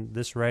and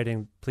this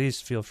writing,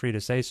 please feel free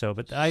to say so.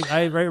 But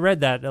I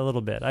read that a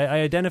little bit. I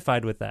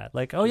identified with that.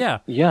 Like, oh, yeah.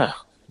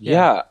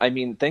 Yeah. I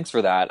mean, thanks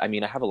for that. I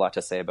mean, I have a lot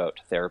to say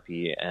about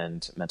therapy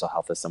and mental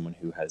health as someone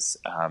who has,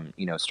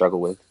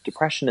 struggled with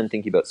depression and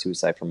thinking about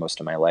suicide for most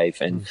of my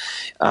life. And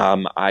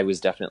I was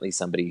definitely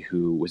somebody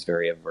who was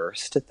very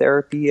averse to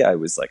therapy. I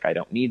was like, I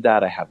don't need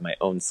that. I have my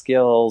own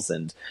skills.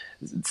 And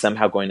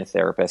somehow going to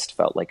therapist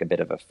felt like a bit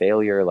of a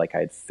failure. Like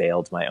I'd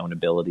failed my own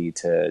ability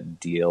to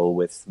deal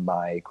with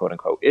my quote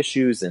unquote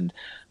issues. And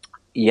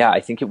yeah,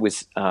 I think it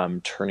was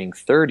turning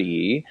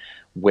 30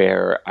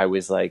 where I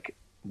was like,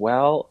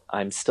 well,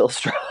 I'm still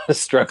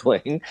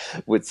struggling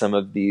with some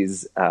of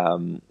these,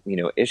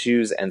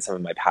 issues and some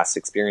of my past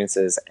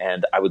experiences.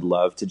 And I would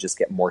love to just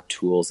get more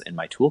tools in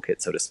my toolkit,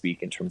 so to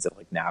speak, in terms of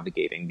like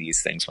navigating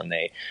these things when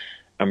they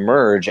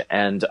emerge.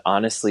 And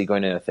honestly,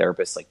 going to a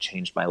therapist like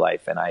changed my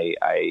life. And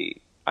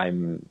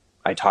I'm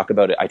I talk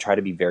about it. I try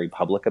to be very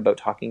public about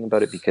talking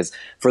about it because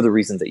for the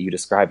reasons that you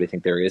described, I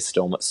think there is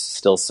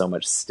still so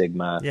much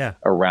stigma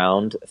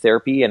around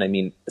therapy. And I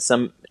mean,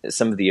 some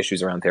of the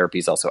issues around therapy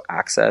is also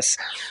access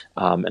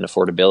and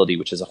affordability,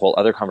 which is a whole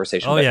other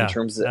conversation. But in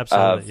terms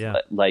of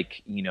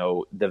like, you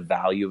know, the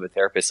value of a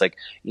therapist, like,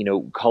 you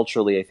know,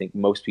 culturally, I think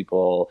most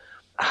people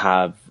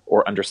have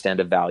or understand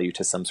a value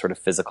to some sort of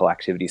physical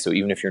activity. So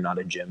even if you're not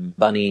a gym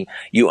bunny,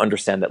 you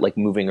understand that like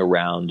moving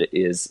around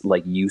is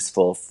like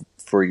useful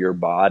for your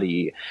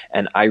body.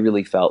 And I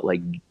really felt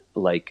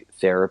like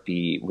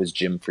therapy was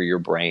gym for your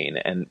brain.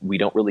 And we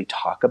don't really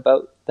talk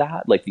about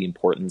that, like the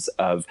importance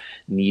of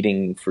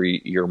needing for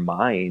your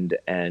mind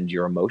and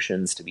your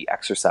emotions to be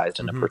exercised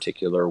in a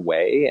particular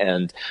way.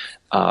 And,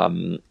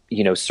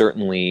 you know,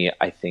 certainly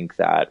I think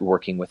that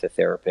working with a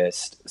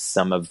therapist,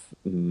 some of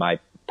my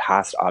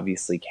past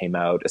obviously came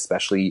out,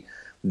 especially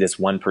this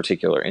one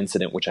particular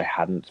incident, which I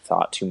hadn't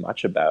thought too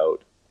much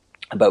about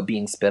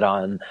being spit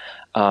on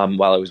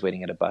while I was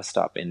waiting at a bus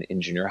stop in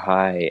junior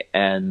high,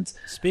 and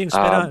being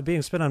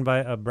spit on by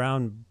a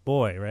brown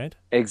boy, right?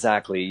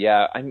 Exactly.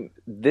 Yeah.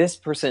 This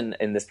person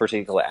in this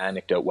particular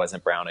anecdote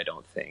wasn't brown, I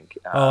don't think.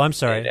 I'm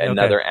sorry.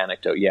 Another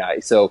anecdote. Yeah.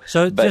 So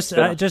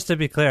just to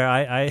be clear,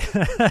 I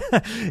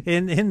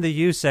in the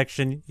U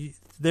section,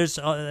 there's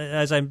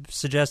as I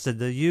suggested,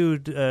 the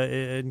U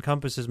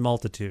encompasses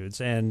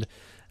multitudes, and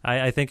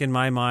I think in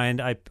my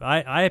mind,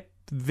 I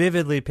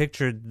vividly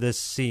pictured this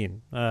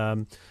scene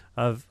and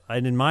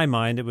in my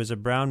mind it was a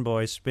brown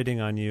boy spitting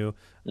on you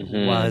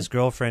while his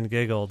girlfriend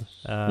giggled,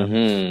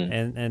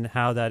 and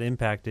how that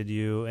impacted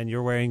you, and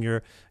you're wearing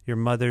your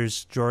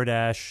mother's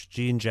Jordache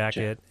jean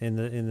jacket in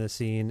the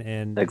scene,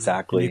 and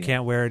exactly, and you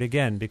can't wear it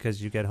again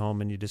because you get home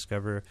and you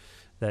discover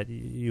that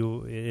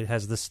it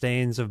has the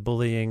stains of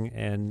bullying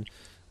and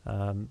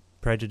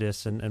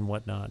prejudice and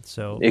whatnot.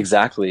 So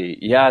exactly.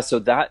 Yeah. So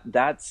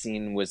that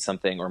scene was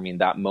something, or I mean,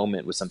 that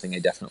moment was something I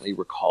definitely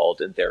recalled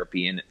in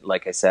therapy. And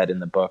like I said in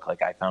the book,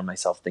 like I found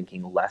myself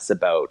thinking less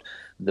about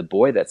the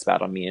boy that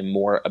spat on me and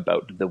more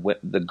about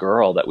the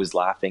girl that was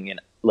laughing, and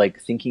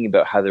like thinking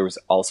about how there was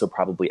also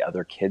probably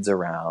other kids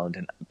around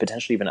and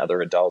potentially even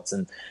other adults.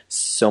 And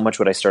so much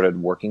what I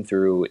started working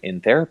through in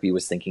therapy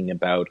was thinking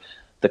about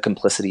the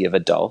complicity of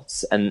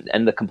adults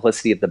and the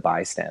complicity of the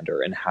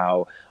bystander, and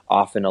how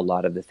often a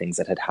lot of the things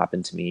that had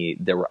happened to me,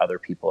 there were other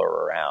people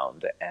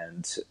around.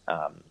 And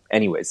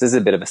anyways, this is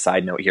a bit of a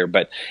side note here,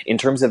 but in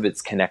terms of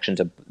its connection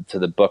to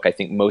the book, I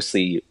think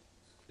mostly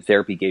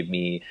therapy gave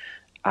me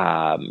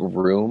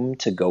room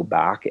to go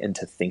back and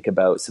to think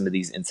about some of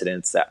these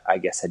incidents that I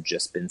guess had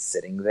just been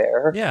sitting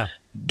there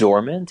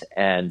dormant.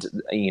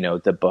 And, you know,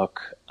 the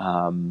book,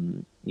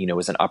 you know,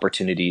 was an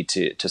opportunity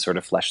to sort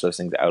of flesh those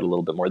things out a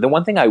little bit more. The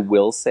one thing I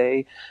will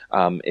say,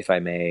 if I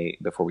may,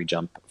 before we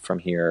jump from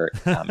here,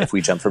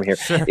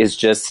 Sure. is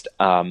just,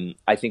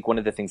 I think one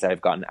of the things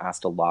I've gotten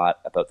asked a lot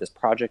about this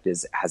project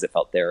is, has it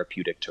felt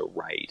therapeutic to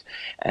write?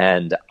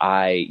 And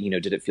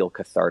did it feel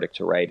cathartic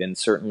to write? And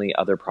certainly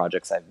other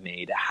projects I've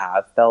made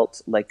have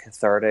felt like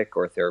cathartic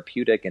or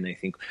therapeutic. And I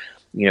think,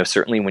 you know,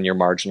 certainly when you're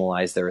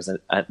marginalized,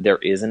 there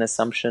is an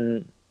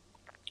assumption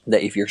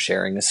that if you're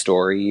sharing a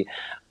story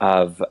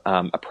of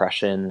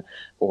oppression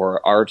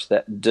or art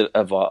that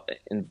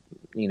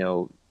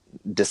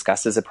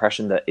discusses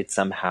oppression, that it's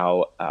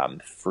somehow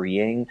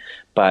freeing.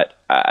 But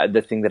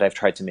the thing that I've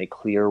tried to make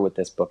clear with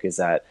this book is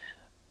that,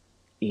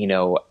 you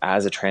know,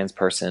 as a trans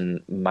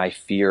person, my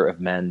fear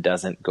of men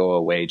doesn't go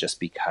away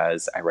just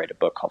because I write a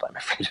book called I'm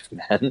Afraid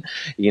of Men.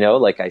 You know,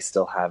 like I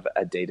still have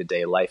a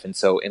day-to-day life. And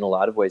so in a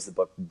lot of ways, the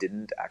book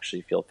didn't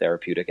actually feel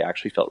therapeutic. It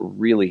actually felt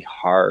really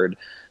hard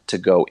to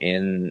go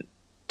in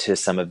to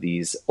some of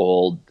these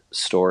old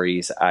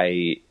stories.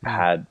 I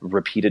had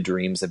repeated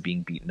dreams of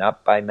being beaten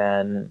up by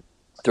men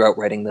throughout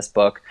writing this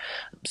book.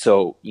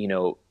 So, you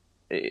know,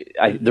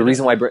 the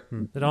reason why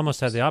it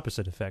almost had the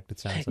opposite effect, it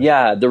sounds like.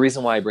 Yeah, the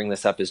reason why I bring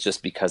this up is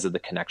just because of the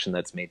connection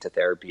that's made to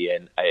therapy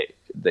and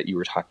that you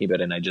were talking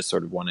about. And I just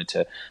sort of wanted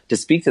to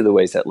speak to the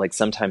ways that, like,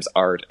 sometimes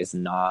art is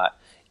not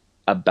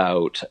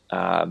about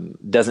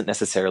doesn't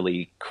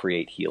necessarily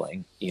create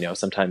healing. You know,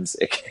 sometimes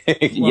it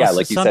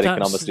like you said, it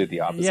can almost do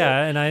the opposite.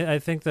 Yeah, and I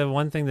think the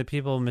one thing that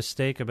people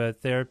mistake about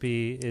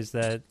therapy is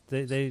that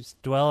they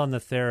dwell on the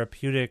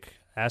therapeutic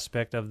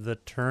aspect of the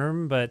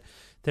term, but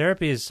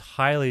therapy is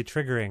highly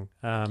triggering.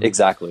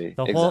 Exactly.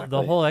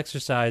 The whole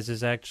exercise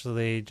is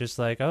actually just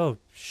like, oh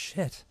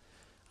shit,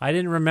 I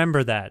didn't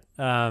remember that.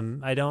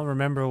 I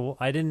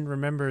didn't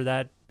remember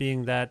that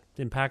being that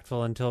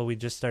impactful until we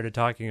just started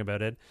talking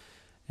about it.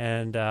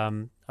 And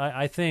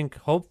I think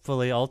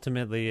hopefully,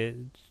 ultimately,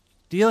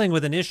 dealing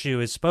with an issue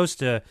is supposed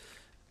to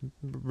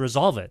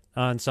resolve it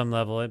on some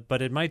level.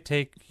 But it might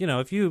take, you know,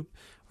 if you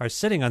are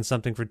sitting on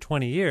something for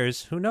 20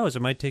 years, who knows?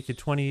 It might take you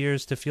 20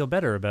 years to feel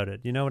better about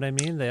it. You know what I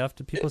mean?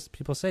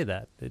 People say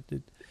that.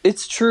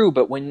 It's true,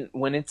 but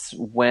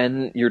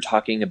when you're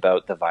talking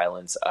about the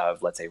violence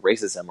of, let's say,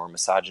 racism or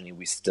misogyny,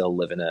 we still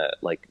live in a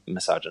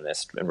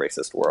misogynist and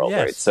racist world,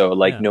 right? So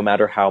no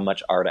matter how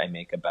much art I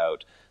make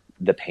about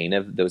the pain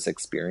of those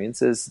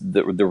experiences,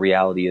 the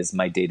reality is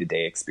my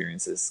day-to-day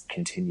experiences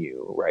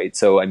continue, right?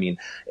 So, I mean,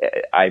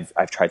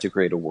 I've tried to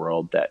create a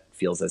world that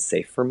feels as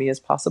safe for me as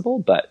possible,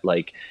 but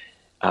like,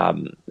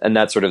 and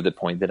that's sort of the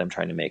point that I'm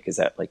trying to make, is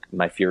that like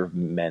my fear of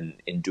men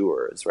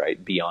endures,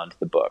 right, beyond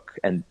the book.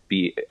 And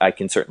I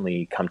can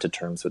certainly come to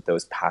terms with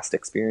those past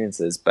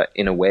experiences, but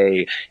in a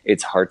way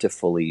it's hard to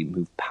fully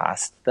move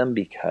past them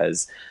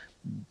because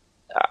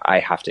I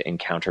have to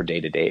encounter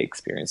day-to-day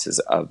experiences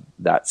of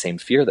that same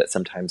fear that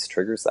sometimes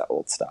triggers that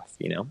old stuff,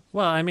 you know?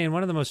 Well, I mean,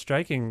 one of the most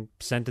striking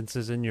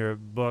sentences in your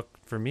book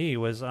for me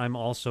was, "I'm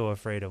also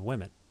afraid of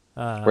women."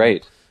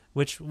 Right.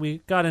 Which we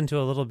got into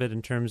a little bit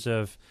in terms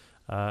of,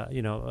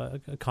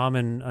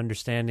 common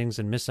understandings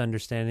and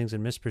misunderstandings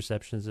and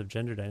misperceptions of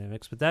gender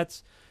dynamics. But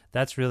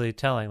that's really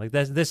telling. Like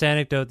this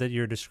anecdote that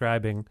you're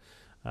describing,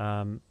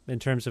 in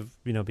terms of,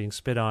 being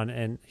spit on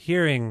and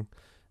hearing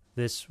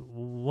this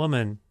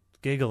woman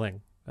giggling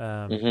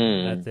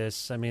at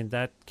this. I mean,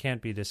 that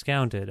can't be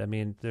discounted. I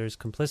mean, there's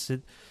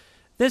complicit.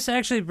 This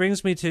actually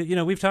brings me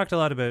to, we've talked a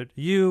lot about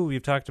you.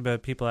 We've talked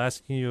about people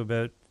asking you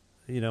about,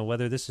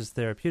 whether this is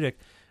therapeutic.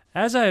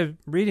 As I'm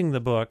reading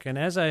the book and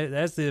as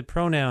the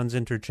pronouns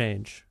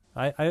interchange,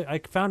 I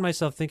found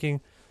myself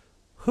thinking,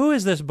 who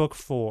is this book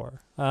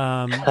for?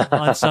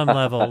 On some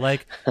level,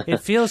 like it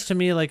feels to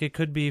me like it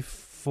could be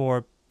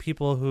for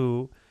people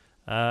who,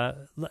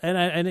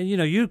 and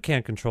you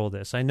can't control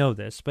this. I know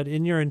this, but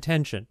in your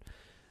intention,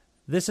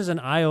 this is an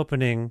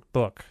eye-opening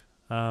book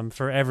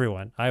for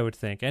everyone. I would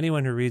think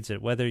anyone who reads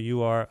it, whether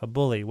you are a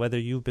bully, whether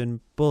you've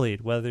been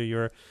bullied, whether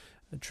you're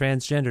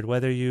transgendered,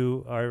 whether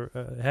you are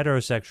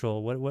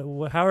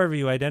heterosexual, however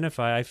you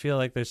identify, I feel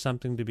like there's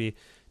something to be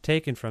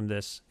taken from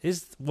this.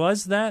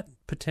 Was that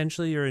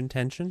potentially your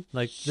intention?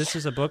 Like, this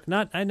is a book,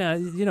 I know,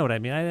 you know what I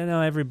mean? I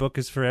know every book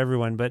is for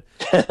everyone, but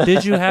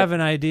did you have an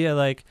idea,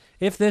 like,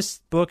 if this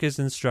book is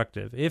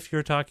instructive, if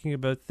you're talking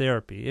about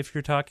therapy, if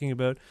you're talking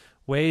about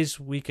ways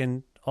we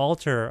can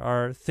alter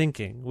our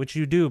thinking, which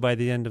you do by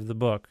the end of the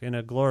book in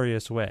a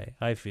glorious way,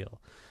 I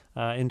feel,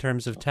 in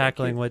terms of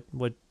tackling what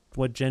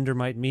gender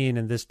might mean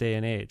in this day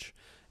and age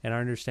and our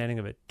understanding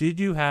of it. Did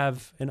you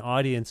have an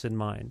audience in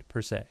mind,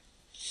 per se?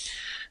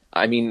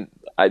 I mean,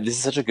 this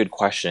is such a good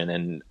question.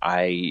 And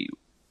I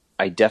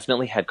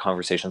definitely had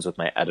conversations with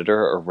my editor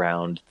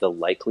around the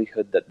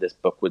likelihood that this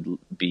book would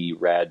be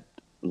read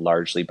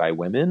largely by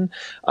women,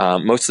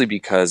 mostly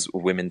because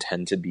women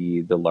tend to be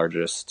the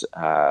largest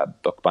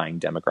book buying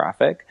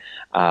demographic,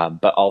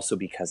 but also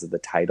because of the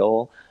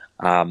title.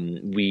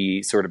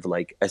 We sort of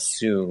like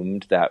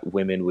assumed that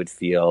women would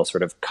feel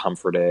sort of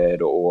comforted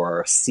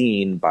or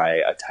seen by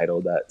a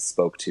title that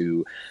spoke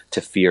to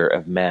fear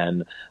of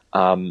men.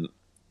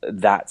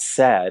 That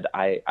said,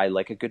 I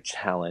like a good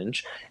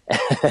challenge.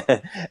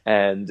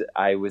 And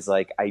I was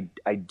like,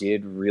 I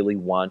did really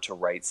want to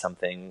write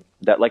something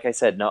that, like I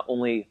said, not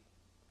only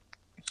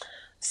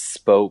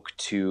spoke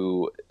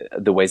to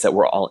the ways that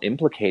we're all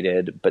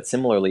implicated, but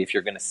similarly, if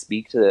you're going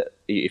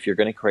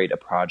to create a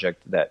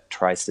project that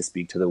tries to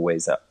speak to the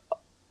ways that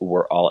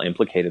we're all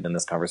implicated in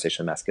this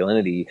conversation of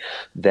masculinity,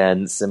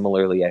 then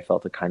similarly, I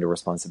felt a kind of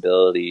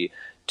responsibility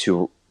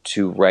to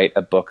write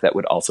a book that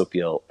would also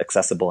feel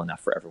accessible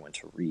enough for everyone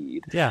to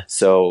read. Yeah.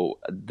 So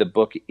the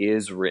book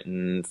is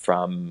written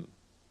from,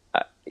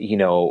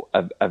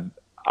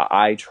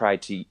 I try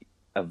to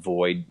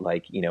avoid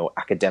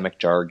academic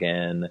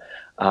jargon,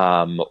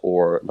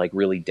 or like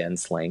really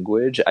dense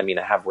language. I mean,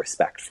 I have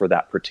respect for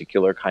that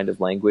particular kind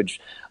of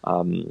language.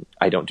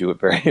 I don't do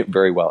it very,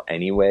 very well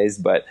anyways,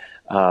 but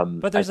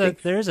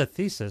there is a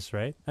thesis,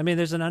 right? I mean,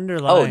 there's an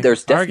underlying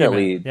there's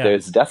argument.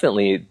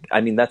 definitely,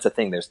 I mean, that's the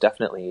thing. There's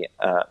definitely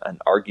an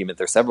argument.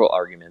 There's several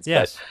arguments,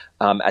 yes.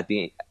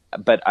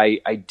 But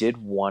I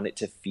did want it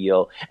to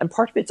feel, and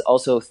part of it's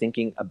also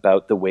thinking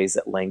about the ways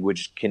that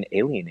language can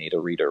alienate a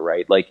reader,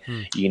 right? Like,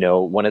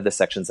 one of the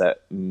sections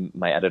that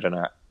my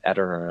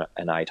editor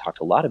and I talked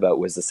a lot about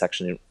was the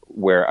section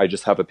where I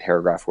just have a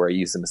paragraph where I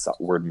use the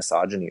word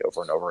misogyny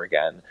over and over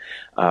again.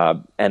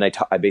 And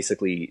I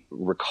basically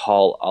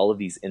recall all of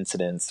these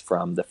incidents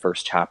from the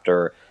first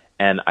chapter,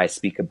 and I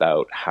speak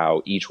about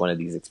how each one of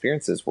these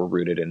experiences were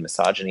rooted in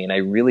misogyny. And I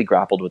really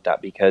grappled with that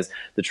because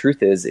the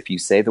truth is, if you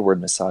say the word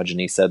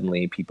misogyny,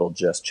 suddenly people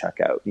just check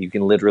out. You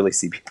can literally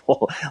see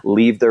people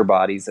leave their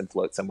bodies and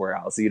float somewhere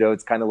else.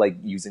 It's kind of like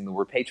using the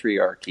word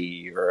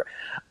patriarchy or,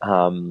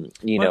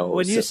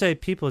 When you say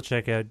people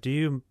check out, do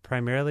you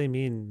primarily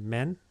mean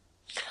men?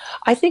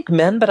 I think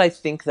men, but I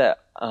think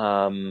that...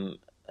 I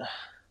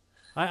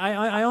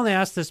only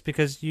ask this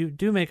because you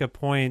do make a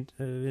point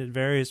at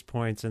various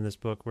points in this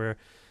book where,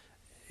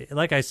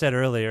 like I said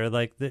earlier,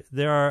 like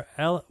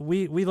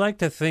we like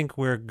to think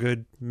we're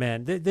good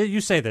men.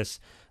 You say this,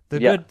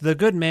 the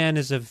good man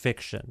is a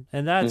fiction,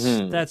 and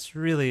that's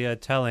really a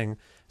telling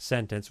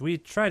sentence. We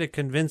try to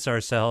convince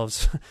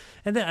ourselves,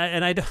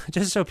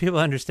 just so people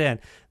understand,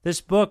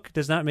 this book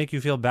does not make you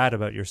feel bad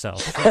about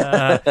yourself.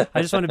 I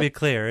just want to be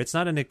clear. It's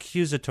not an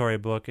accusatory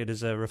book. It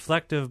is a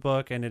reflective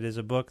book, and it is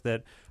a book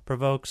that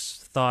provokes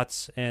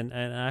thoughts, and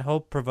I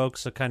hope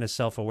provokes a kind of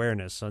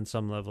self-awareness on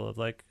some level of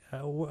like,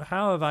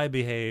 how have I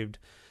behaved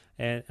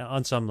and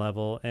on some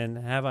level, and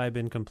have I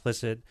been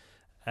complicit,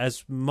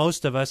 as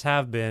most of us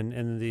have been,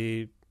 in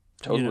the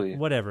totally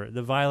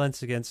the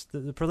violence against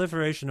the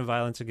proliferation of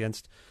violence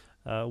against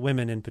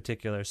women in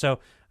particular. So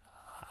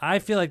I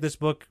feel like this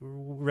book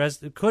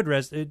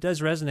it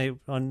does resonate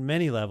on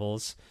many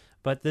levels.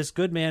 But this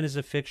good man is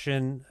a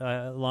fiction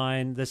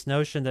line, this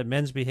notion that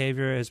men's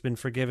behavior has been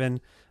forgiven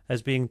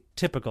as being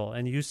typical,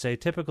 and you say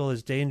typical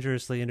is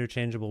dangerously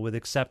interchangeable with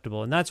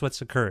acceptable, and that's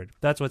what's occurred.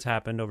 That's what's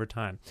happened over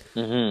time.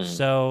 Mm-hmm.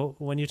 So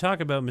when you talk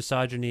about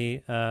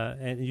misogyny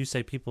and you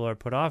say people are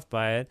put off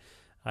by it,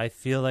 I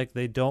feel like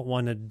they don't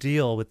want to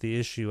deal with the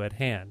issue at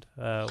hand,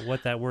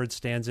 what that word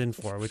stands in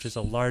for, which is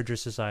a larger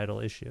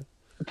societal issue.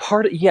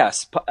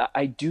 Yes,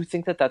 I do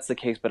think that that's the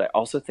case, but I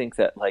also think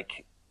that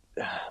like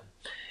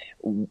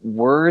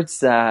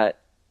words that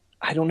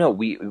I don't know.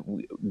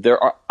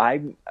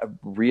 I'm a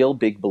real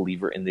big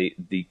believer in the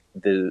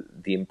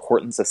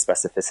importance of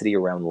specificity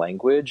around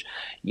language.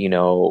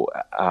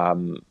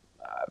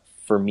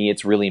 For me,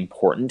 it's really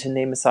important to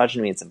name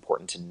misogyny. It's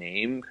important to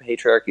name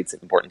patriarchy. It's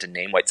important to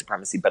name white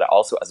supremacy. But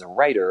also, as a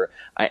writer,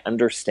 I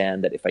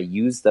understand that if I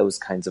use those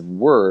kinds of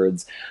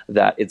words,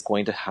 that it's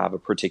going to have a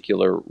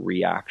particular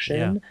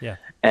reaction. Yeah.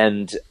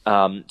 And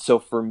so,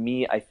 for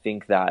me, I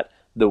think that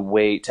the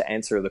way to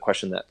answer the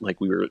question that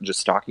like we were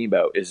just talking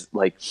about is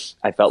like,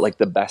 I felt like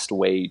the best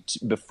way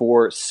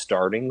before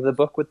starting the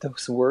book with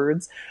those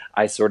words,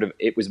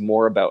 it was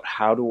more about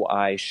how do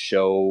I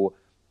show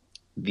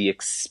the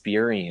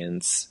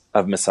experience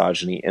of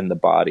misogyny in the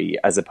body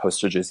as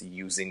opposed to just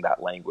using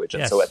that language.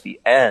 And so at the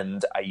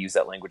end, I use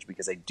that language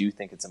because I do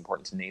think it's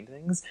important to name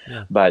things.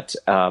 Yeah. But,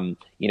 and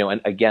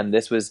again,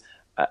 this was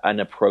an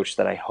approach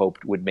that I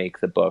hoped would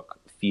make the book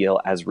feel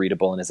as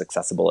readable and as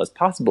accessible as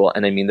possible.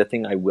 And I mean, the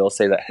thing I will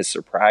say that has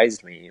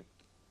surprised me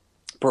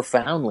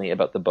profoundly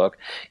about the book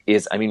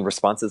is,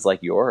 responses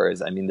like yours.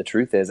 The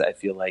truth is, I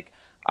feel like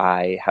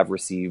I have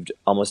received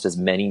almost as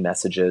many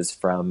messages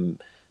from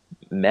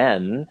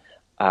men,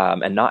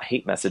 and not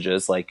hate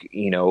messages like,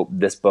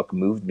 this book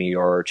moved me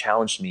or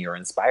challenged me or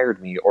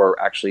inspired me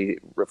or actually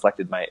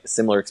reflected my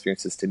similar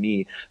experiences to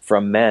me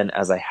from men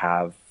as I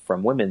have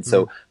from women.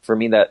 So for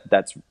me,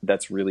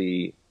 that's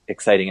really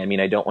exciting.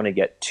 I don't want to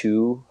get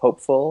too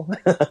hopeful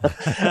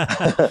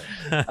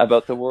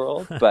about the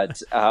world,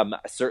 but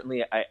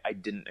certainly I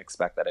didn't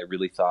expect that. I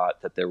really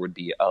thought that there would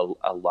be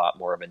a lot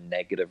more of a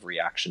negative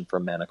reaction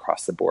from men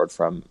across the board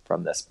from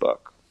this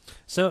book.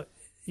 So,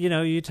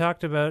 you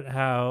talked about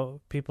how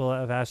people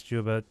have asked you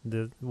about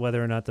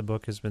whether or not the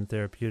book has been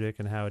therapeutic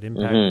and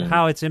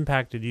how it's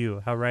impacted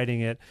you, how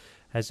writing it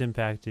has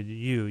impacted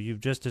you. You've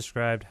just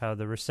described how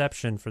the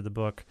reception for the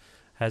book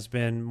has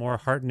been more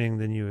heartening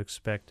than you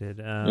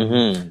expected.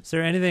 Is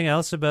there anything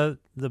else about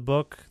the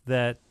book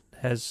that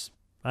has,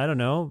 I don't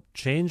know,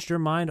 changed your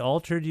mind,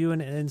 altered you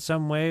in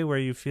some way where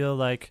you feel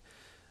like,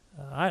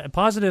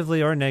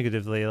 positively or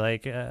negatively,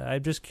 like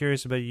I'm just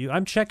curious about you.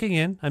 I'm checking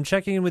in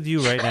with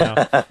you right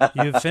now.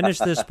 You've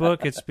finished this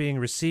book. It's being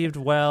received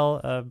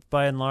well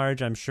by and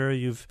large. I'm sure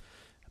you've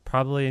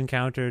probably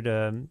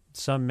encountered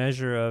some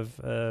measure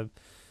of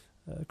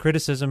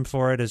criticism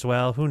for it as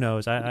well. Who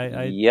knows?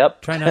 I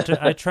try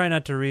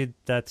not to read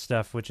that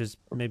stuff, which is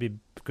maybe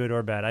good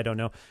or bad. I don't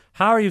know.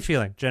 How are you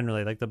feeling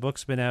generally? Like, the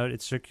book's been out,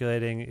 it's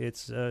circulating,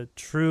 it's a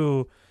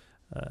true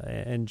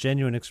and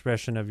genuine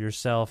expression of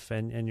yourself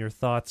and your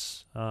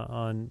thoughts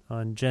on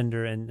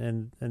gender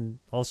and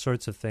all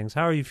sorts of things.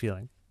 How are you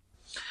feeling?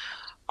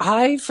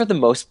 I, for the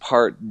most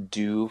part,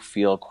 do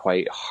feel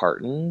quite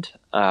heartened.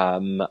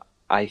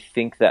 I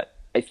think that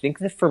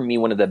for me,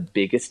 one of the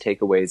biggest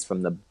takeaways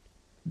from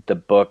the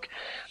book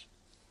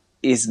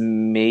is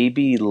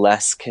maybe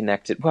less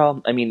connected.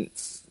 Well,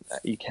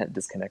 you can't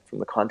disconnect from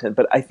the content,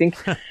 but I think,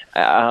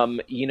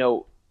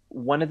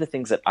 one of the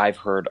things that I've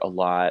heard a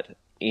lot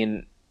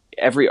in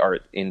every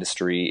art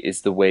industry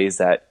is the ways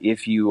that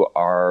if you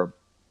are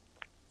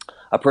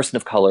a person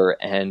of color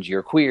and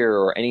you're queer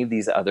or any of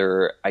these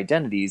other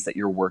identities, that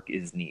your work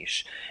is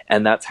niche.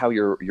 And that's how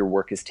your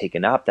work is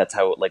taken up. That's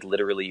how, like,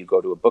 literally you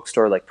go to a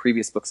bookstore, like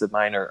previous books of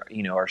mine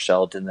are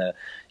shelved in the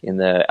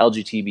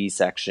LGTB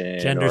section,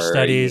 gender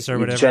studies or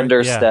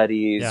whatever,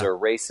 studies or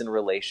race and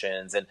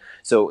relations. And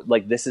so,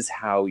 like, this is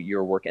how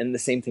your work, and the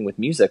same thing with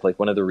music. Like,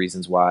 one of the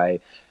reasons why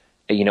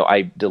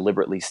I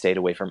deliberately stayed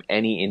away from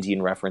any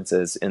Indian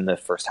references in the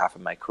first half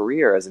of my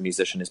career as a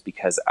musician is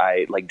because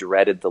I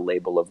dreaded the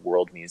label of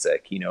world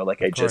music.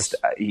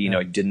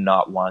 I did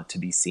not want to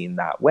be seen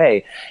that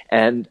way.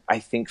 And I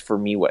think for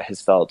me, what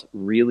has felt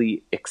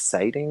really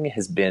exciting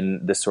has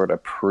been the sort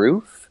of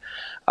proof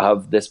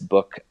of this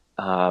book,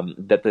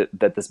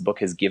 that this book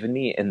has given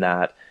me, in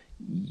that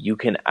you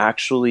can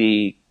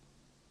actually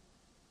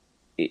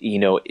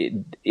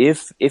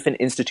if an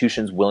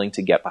institution's willing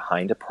to get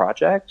behind a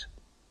project,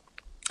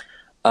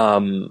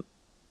 and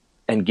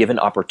give an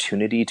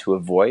opportunity to a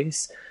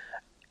voice,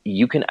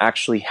 you can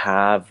actually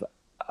have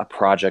a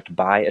project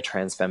by a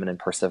trans feminine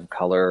person of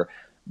color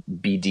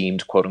be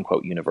deemed quote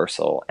unquote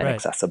universal and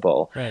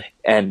accessible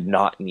and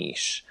not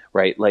niche,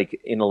 right? Like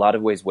in a lot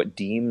of ways, what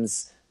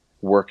deems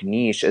work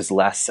niche is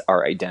less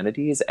our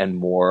identities and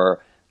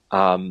more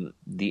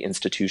the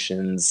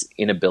institution's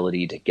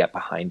inability to get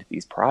behind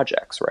these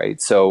projects, right?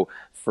 So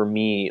for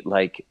me,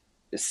 like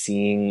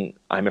seeing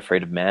I'm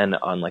Afraid of Men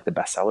on like the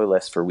bestseller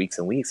list for weeks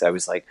and weeks, I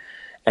was like,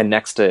 and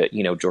next to,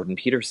 Jordan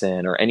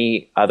Peterson or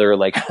any other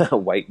like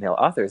white male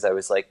authors, I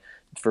was like,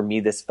 for me,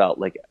 this felt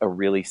like a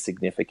really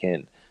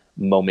significant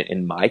moment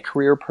in my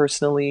career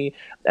personally,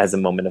 as a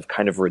moment of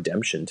kind of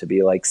redemption, to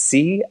be like,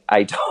 see,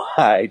 I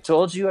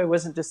told you I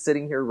wasn't just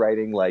sitting here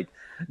writing like,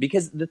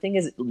 because the thing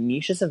is,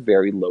 niche is a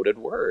very loaded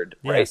word,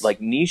 right? Yes.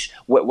 Like niche,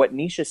 what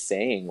niche is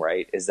saying,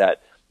 right, is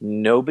that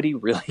nobody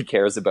really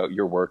cares about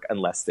your work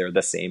unless they're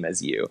the same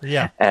as you.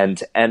 Yeah.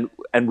 And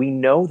we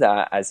know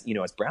that as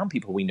brown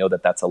people, we know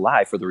that that's a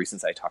lie for the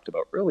reasons I talked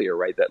about earlier,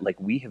 right? That like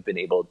we have been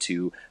able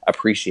to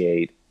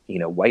appreciate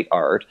white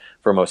art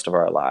for most of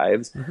our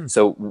lives. Mm-hmm.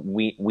 So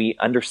we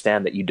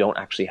understand that you don't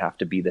actually have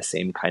to be the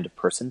same kind of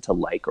person to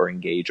like or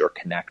engage or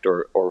connect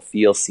or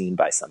feel seen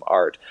by some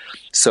art.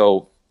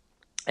 So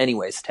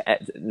anyways,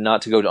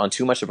 not to go on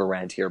too much of a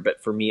rant here,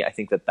 but for me, I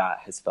think that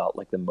has felt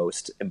like the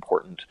most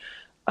important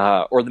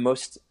or the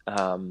most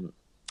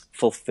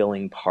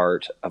fulfilling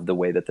part of the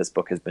way that this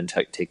book has been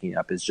taking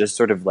up is just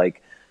sort of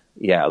like,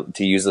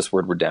 to use this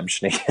word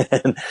redemption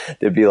again,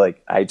 to be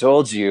like, I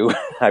told you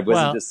I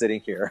wasn't just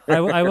sitting here.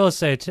 I will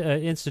say,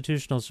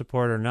 institutional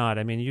support or not,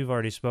 I mean, you've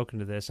already spoken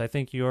to this. I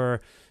think the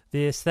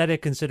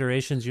aesthetic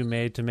considerations you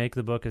made to make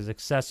the book as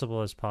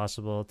accessible as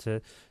possible,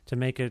 to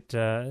make it,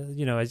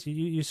 as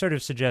you sort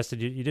of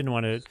suggested, you didn't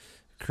want to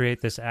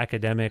create this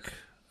academic,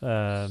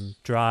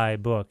 dry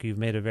book. You've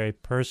made a very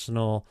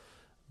personal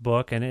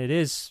book, and it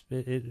is.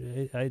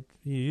 You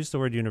used the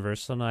word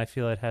universal, and I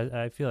feel it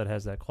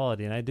has that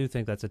quality, and I do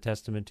think that's a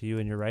testament to you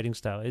and your writing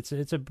style. It's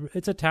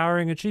a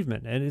towering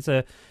achievement, and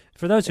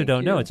for those who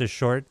don't know, it's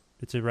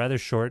a rather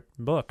short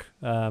book,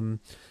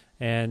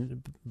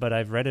 but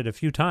I've read it a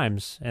few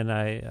times, and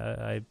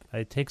I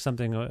take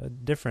something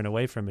different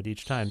away from it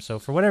each time. So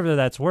for whatever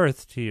that's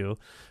worth to you,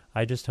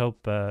 I just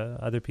hope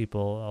other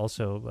people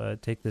also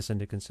take this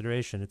into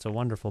consideration. It's a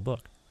wonderful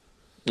book.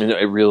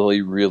 It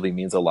really, really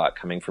means a lot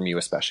coming from you,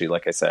 especially,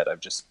 like I said, I've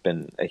just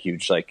been a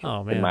huge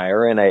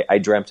admirer, and I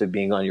dreamt of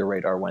being on your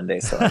radar one day,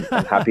 so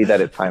I'm happy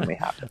that it finally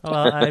happened.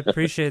 Well, I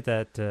appreciate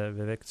that,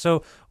 Vivek.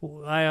 So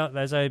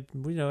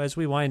as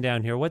we wind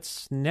down here,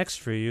 what's next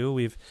for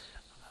you?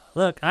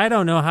 Look, I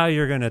don't know how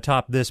you're going to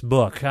top this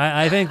book.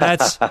 I think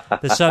that's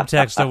the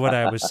subtext of what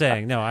I was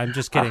saying. No, I'm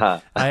just kidding.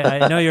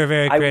 I know you're a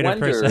very creative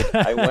person.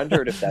 I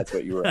wondered if that's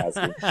what you were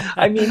asking.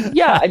 I mean,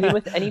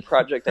 with any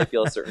project, I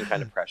feel a certain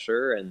kind of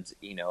pressure. And,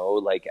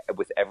 like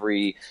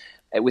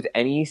with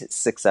any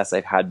success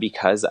I've had,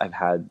 because I've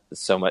had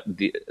so much,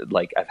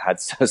 I've had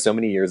so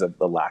many years of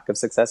the lack of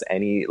success,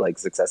 any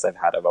success I've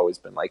had, I've always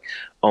been like,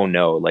 oh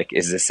no,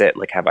 is this it?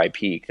 Have I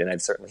peaked? And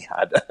I've certainly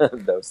had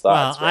those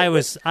thoughts. Well,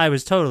 right? I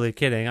was totally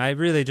kidding. I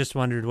really just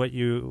wondered what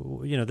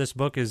this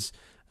book is,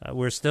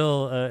 it's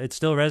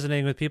still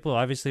resonating with people.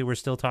 Obviously we're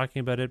still talking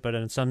about it, but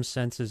in some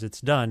senses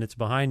it's done. It's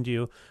behind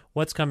you.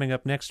 What's coming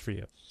up next for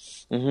you?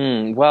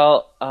 Mm-hmm.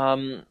 Well,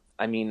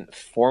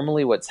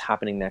 formally what's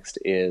happening next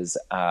is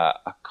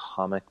a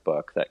comic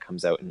book that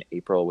comes out in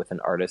April with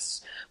an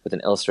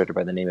illustrator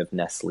by the name of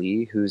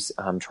Nestle, who's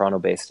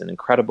Toronto-based, an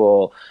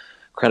incredible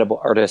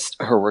artist.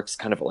 Her work's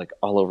kind of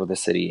all over the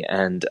city.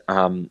 And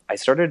I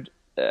started,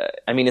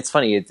 it's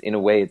funny. In a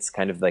way, it's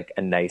kind of like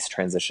a nice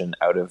transition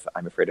out of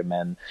I'm Afraid of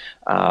Men,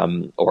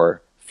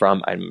 or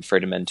from I'm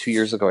Afraid of Men. 2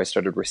 years ago, I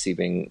started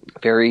receiving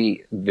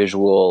very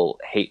visual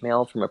hate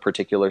mail from a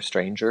particular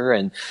stranger,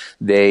 and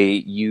they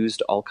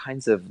used all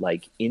kinds of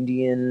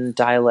Indian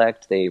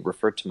dialect. They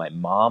referred to my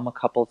mom a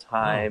couple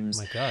times.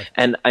 Oh my God.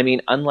 And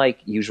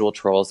unlike usual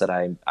trolls that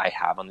I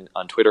have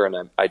on Twitter,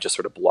 and I just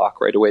sort of block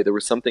right away, there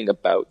was something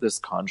about this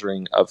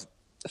conjuring of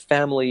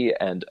family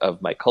and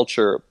of my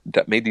culture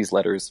that made these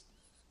letters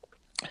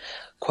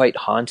quite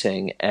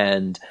haunting.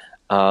 And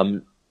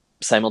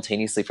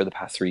simultaneously, for the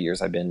past 3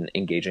 years, I've been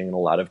engaging in a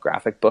lot of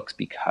graphic books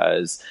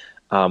because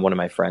one of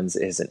my friends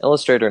is an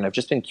illustrator, and I've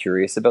just been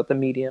curious about the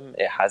medium.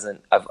 It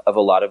hasn't, of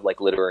a lot of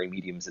literary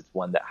mediums, it's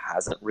one that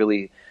hasn't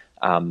really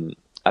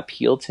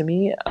appealed to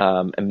me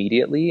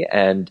immediately.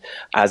 And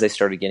as I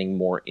started getting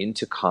more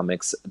into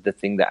comics, the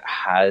thing that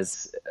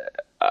has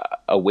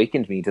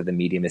awakened me to the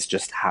medium is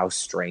just how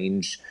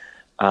strange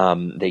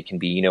they can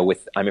be.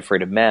 With I'm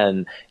Afraid of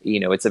Men,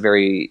 it's a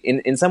very,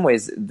 in some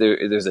ways,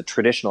 there's a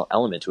traditional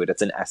element to it.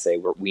 It's an essay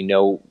where we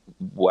know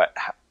what,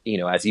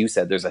 as you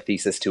said, there's a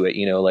thesis to it,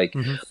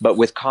 mm-hmm. But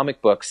with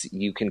comic books,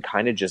 you can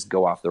kind of just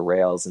go off the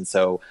rails. And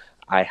so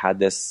I had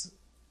this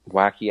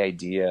wacky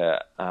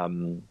idea,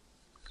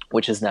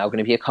 which is now going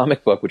to be a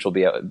comic book, which will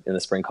be out in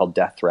the spring, called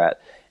Death Threat.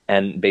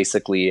 And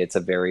basically it's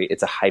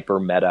a hyper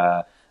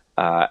meta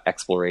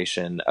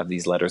exploration of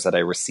these letters that I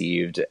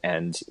received,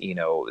 and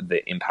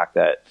the impact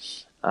that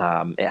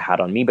it had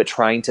on me, but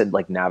trying to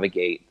like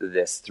navigate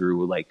this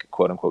through like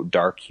quote unquote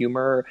dark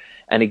humor,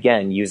 and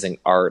again using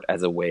art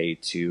as a way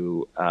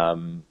to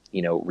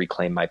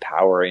reclaim my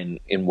power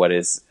in what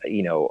is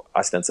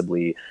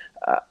ostensibly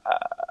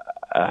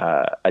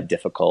a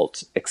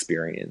difficult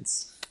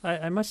experience.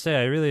 I must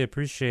say I really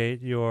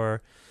appreciate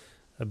your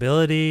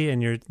ability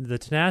and the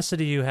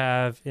tenacity you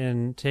have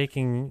in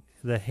taking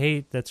the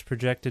hate that's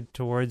projected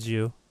towards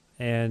you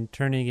and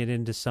turning it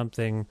into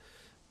something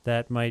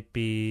that might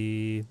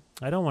be,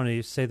 I don't want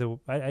to say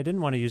I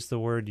didn't want to use the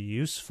word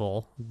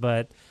useful,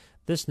 but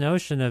this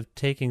notion of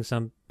taking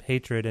some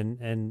hatred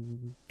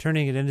and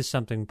turning it into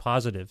something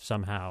positive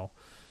somehow,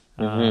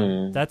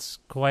 that's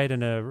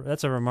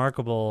that's a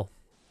remarkable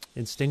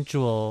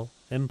instinctual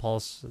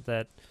impulse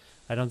that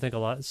I don't think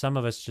some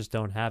of us just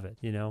don't have it.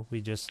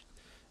 We just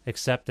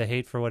accept the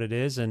hate for what it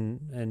is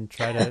and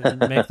try to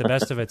make the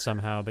best of it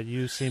somehow. But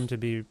you seem to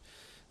be,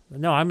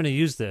 no, I'm going to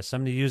use this.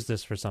 I'm going to use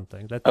this for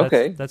something.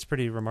 That's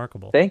pretty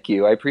remarkable. Thank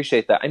you. I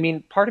appreciate that. I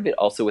mean, part of it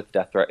also with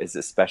death threat is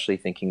especially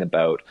thinking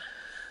about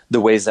the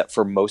ways that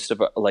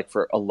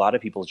for a lot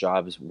of people's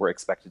jobs, we're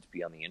expected to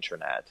be on the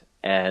internet,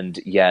 and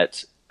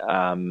yet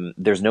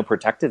there's no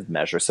protective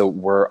measure. So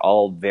we're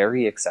all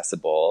very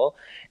accessible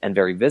and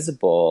very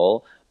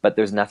visible, but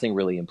there's nothing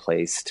really in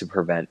place to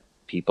prevent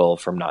people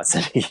from not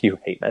sending you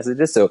hate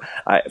messages. So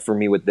for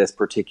me, with this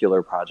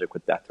particular project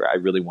with death threat, I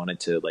really wanted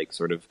to like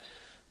sort of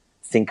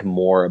think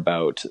more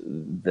about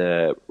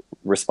the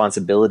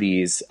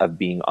responsibilities of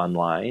being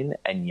online,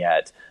 and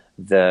yet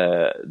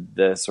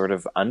the sort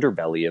of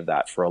underbelly of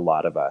that for a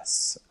lot of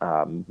us,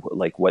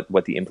 like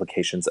what the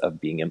implications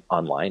of being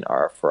online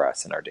are for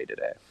us in our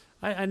day-to-day.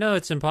 I know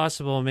it's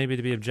impossible maybe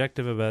to be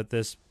objective about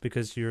this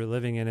because you're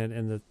living in it,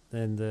 and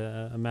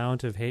the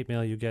amount of hate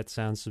mail you get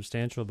sounds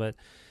substantial, but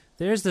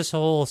there's this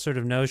whole sort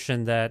of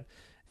notion that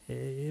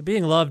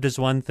being loved is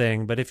one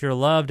thing, but if you're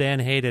loved and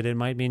hated, it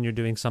might mean you're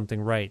doing something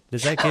right.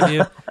 Does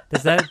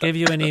that give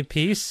you any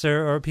peace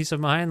or peace of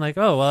mind? Like,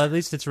 oh, well, at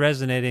least it's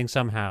resonating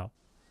somehow.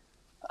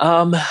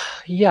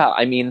 Yeah,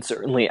 I mean,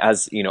 certainly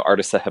as,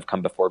 artists that have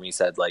come before me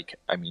said, like,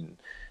 I mean,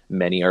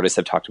 many artists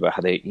have talked about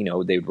how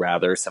they'd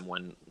rather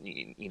someone,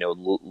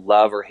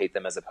 love or hate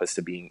them as opposed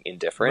to being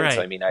indifferent. Right,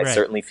 so, I mean, I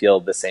certainly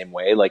feel the same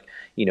way, like,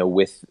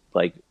 with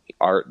like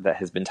art that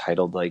has been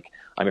titled like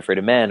I'm Afraid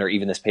of Men, or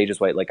even This Page is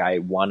White. Like, I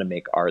want to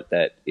make art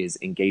that is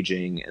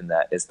engaging and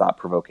that is thought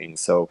provoking.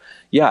 So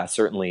yeah,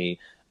 certainly,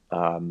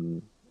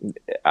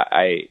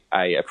 I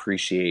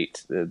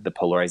appreciate the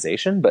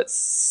polarization, but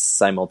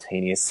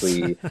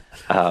simultaneously,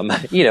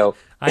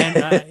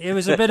 it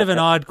was a bit of an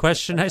odd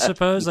question, I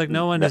suppose. Like,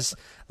 no one is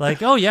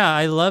like, oh yeah,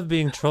 I love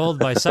being trolled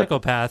by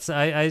psychopaths.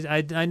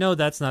 I know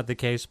that's not the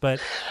case,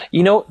 but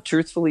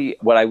truthfully,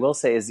 what I will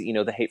say is,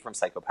 the hate from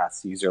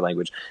psychopaths, to use your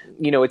language,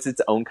 it's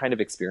its own kind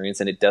of experience,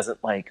 and it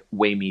doesn't like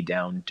weigh me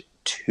down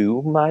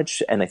too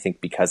much. And I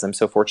think because I'm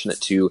so fortunate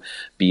to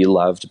be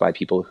loved by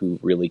people who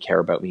really care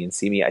about me and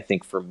see me, I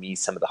think for me,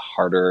 some of the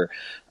harder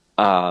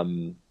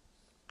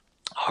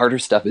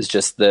stuff is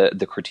just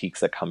the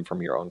critiques that come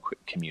from your own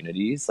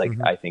communities. Like,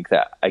 I think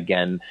that,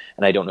 again,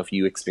 and I don't know if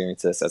you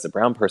experience this as a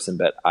brown person,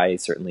 but I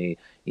certainly,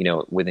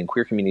 within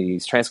queer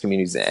communities, trans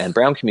communities, and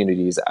brown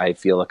communities, I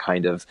feel a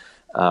kind of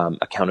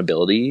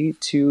accountability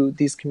to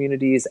these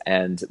communities.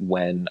 And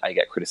when I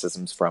get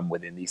criticisms from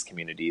within these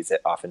communities,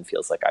 it often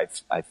feels like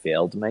I've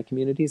failed my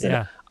communities.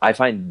 And I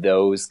find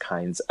those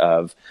kinds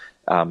of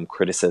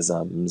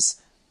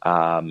criticisms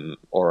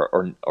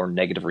or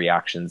negative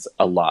reactions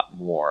a lot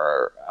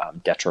more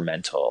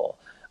detrimental.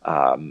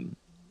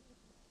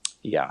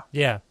 Yeah,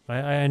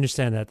 I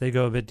understand that. They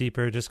go a bit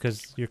deeper just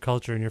because your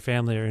culture and your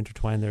family are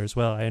intertwined there as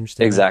well. I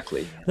understand.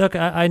 Exactly. That. Look,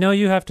 I know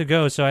you have to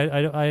go, so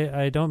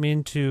I don't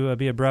mean to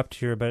be abrupt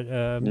here, but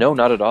no,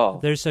 not at all.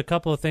 There's a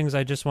couple of things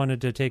I just wanted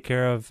to take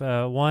care of.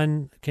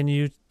 One, can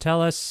you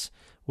tell us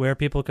where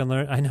people can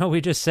learn? I know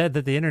we just said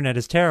that the internet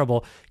is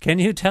terrible. Can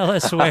you tell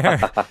us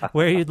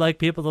where you'd like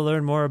people to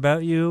learn more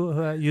about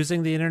you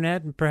using the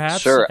internet,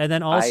 perhaps? Sure. And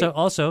then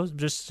also,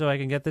 just so I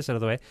can get this out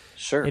of the way,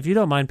 sure, if you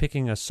don't mind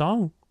picking a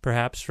song,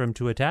 perhaps from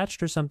Too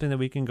Attached or something that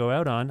we can go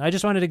out on. I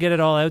just wanted to get it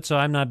all out so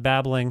I'm not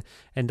babbling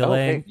and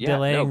delaying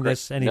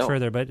this any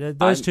further. But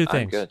those two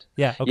things. I'm good.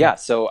 Yeah. Okay. Yeah.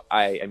 So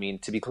I mean,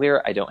 to be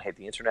clear, I don't hate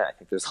the internet. I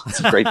think there's lots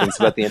of great things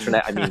about the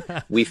internet. I mean,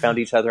 we found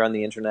each other on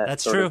the internet.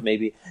 That's sort true. of,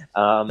 maybe.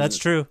 That's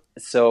true.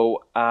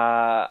 So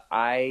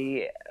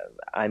I'm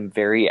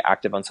very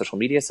active on social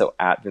media. So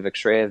at Vivek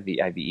Shraya,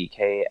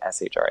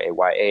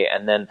 VivekShraya,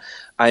 and then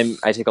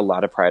I take a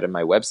lot of pride in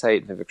my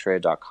website,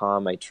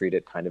 vivekshraya.com. I treat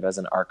it kind of as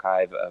an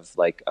archive of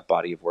like a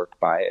body of work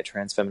by a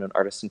trans feminine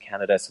artist in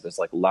Canada. So there's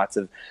like lots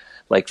of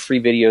like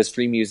free videos,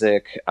 free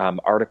music,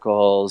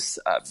 articles.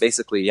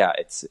 Basically, yeah,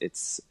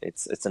 it's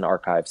an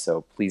archive.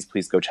 So please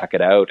go check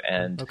it out.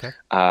 And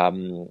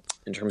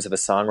in terms of a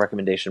song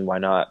recommendation, why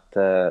not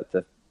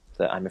the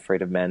I'm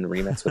Afraid of Men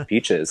remix with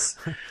Peaches?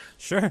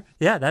 Sure.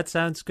 Yeah, that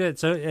sounds good.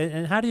 So,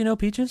 and how do you know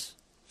Peaches?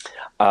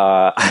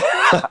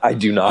 I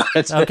do not.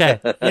 Okay.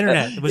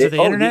 Internet. Was it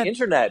the internet? The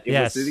internet. It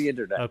Yes. was through the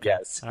internet. Okay.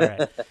 Yes. All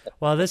right.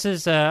 Well, this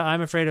is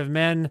I'm Afraid of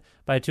Men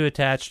by Two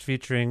Attached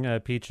featuring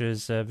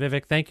Peaches.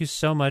 Vivek, thank you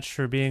so much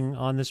for being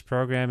on this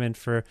program and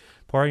for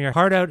pouring your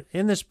heart out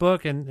in this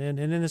book and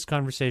in this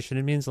conversation.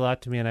 It means a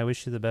lot to me, and I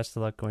wish you the best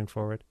of luck going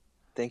forward.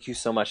 Thank you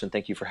so much, and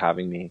thank you for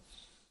having me.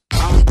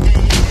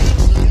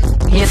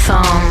 Your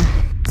thumb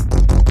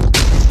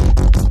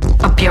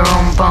up your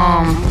own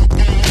bum.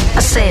 I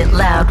say it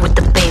loud with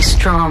the bass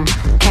drum.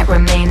 Can't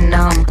remain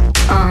numb.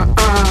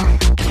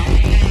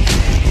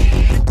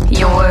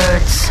 Your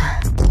words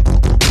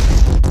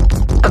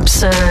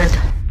absurd.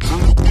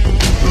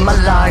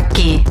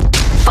 Malarkey.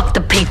 Fuck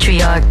the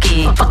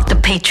patriarchy. Fuck the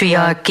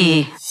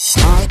patriarchy.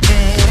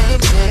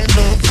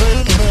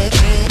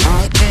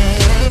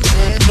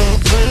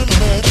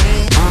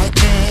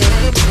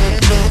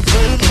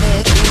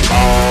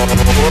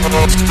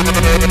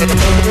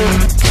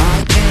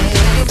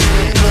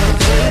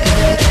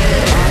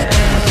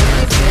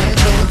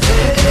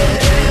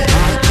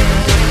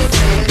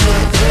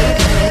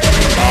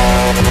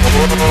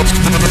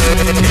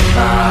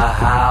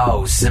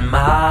 In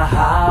my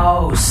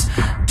house,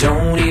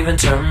 don't even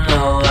turn the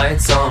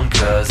lights on,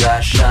 'cause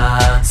I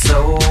shine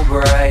so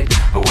bright.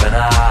 But when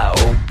I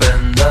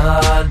open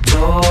the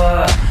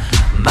door,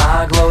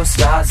 my glow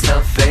starts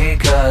to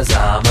fade, 'cause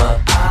I'm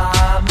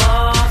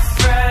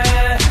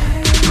afraid.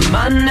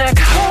 My neck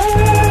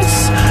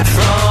hurts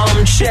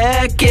from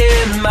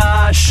checking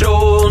my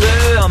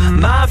shoulder.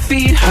 My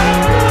feet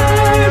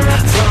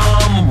hurt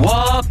from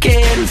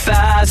walking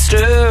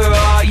faster.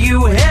 Are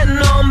you hitting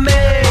on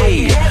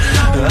me?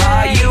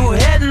 Are you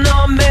hitting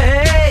on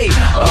me?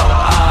 Or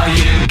are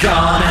you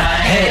gonna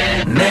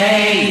hit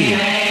me? I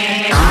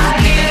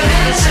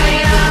can't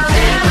say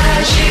nothing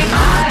but you. I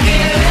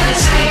can't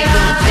say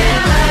nothing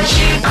but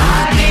you. I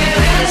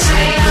can't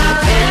say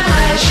nothing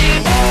but you.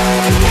 I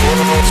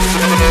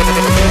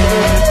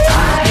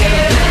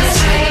can't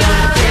say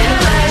nothing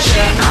but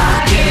you. I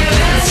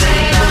can't say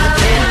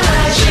nothing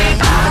but you. I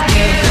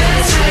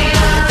can't say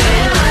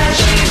nothing but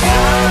you.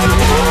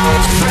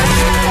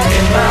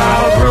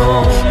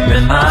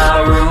 In my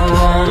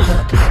room,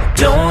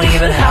 don't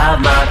even have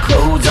my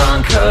clothes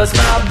on, 'cause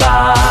my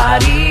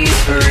body's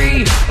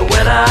free. But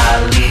when I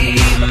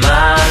leave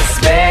my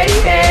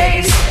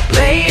space,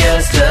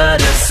 layers turn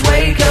to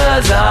sway,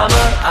 'cause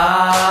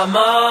I'm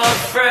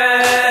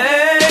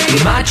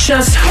afraid. My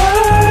chest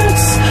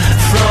hurts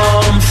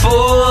from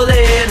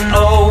falling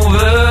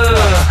over.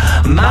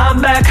 My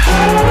back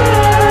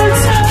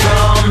hurts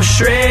from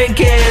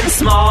shrinking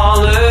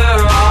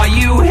smaller. Are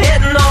you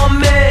hitting on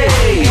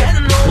me?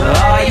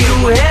 Are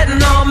you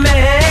hitting on me?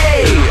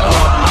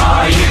 Or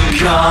are you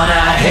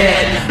gonna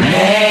hit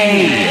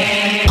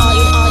me? Are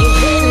you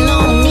hitting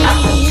on me?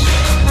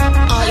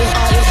 Are you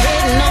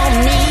hitting on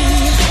me? Are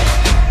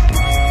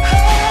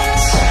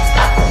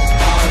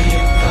you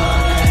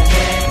gonna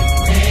hit me?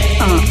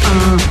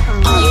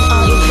 Are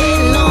you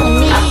hitting on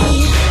me?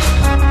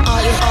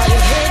 Are you hitting on me? Are you gonna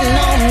hit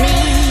me?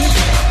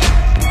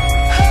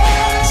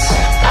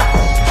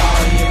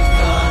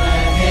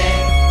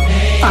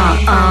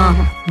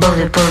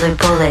 Bully, bully,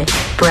 bully,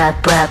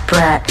 brat, brat,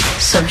 brat.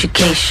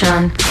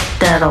 Subjugation,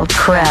 that old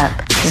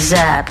crap.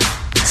 Zap,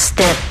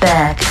 step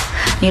back.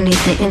 You need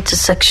the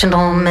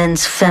intersectional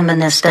men's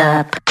feminist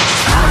app.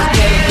 I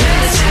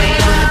can't say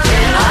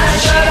nothing, I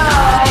shut up. I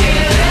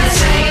can't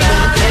say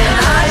nothing,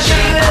 I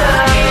shut up. I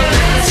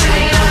can't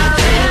say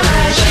nothing, I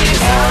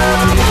shut up.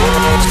 I'm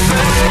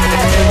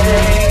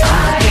afraid. I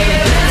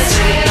can't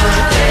say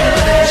nothing,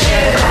 I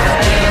shut up. I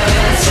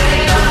can't say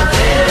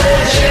nothing, I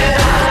shut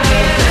up. I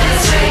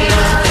can't say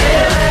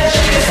nothing, I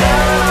shut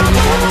up. I'm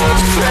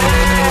afraid.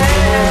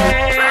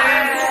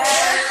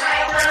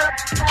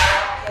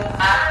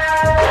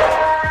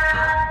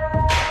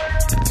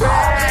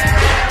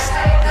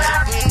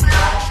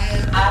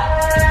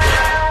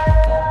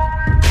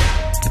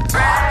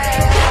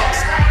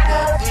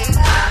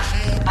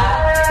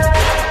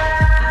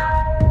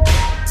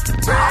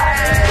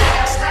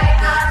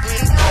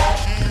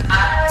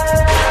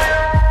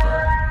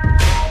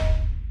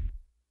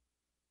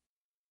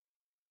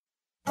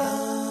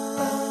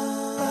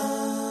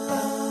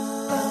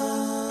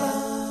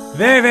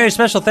 Very, very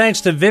special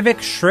thanks to Vivek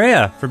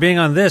Shraya for being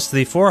on this,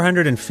 the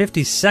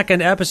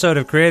 452nd episode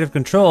of Creative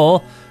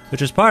Control,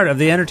 which is part of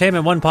the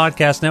Entertainment One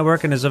podcast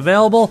network and is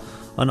available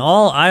on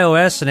all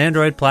iOS and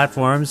Android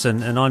platforms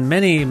and on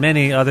many,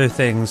 many other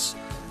things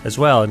as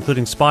well,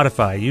 including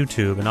Spotify,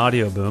 YouTube, and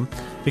Audio Boom.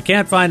 If you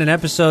can't find an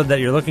episode that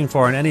you're looking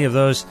for on any of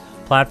those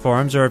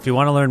platforms, or if you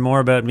want to learn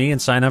more about me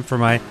and sign up for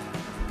my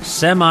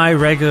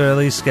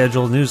semi-regularly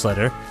scheduled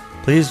newsletter,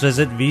 please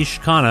visit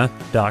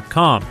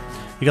vishkhanna.com.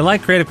 You can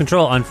like Creative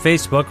Control on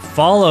Facebook,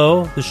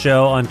 follow the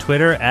show on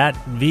Twitter at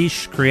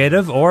Vish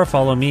Creative, or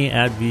follow me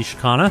at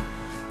Vishkhanna.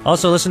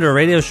 Also, listen to a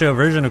radio show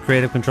version of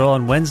Creative Control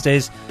on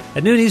Wednesdays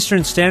at noon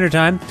Eastern Standard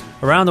Time,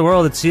 around the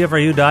world at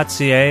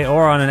CFRU.ca,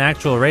 or on an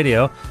actual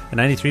radio at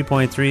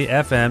 93.3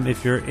 FM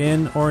if you're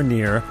in or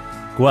near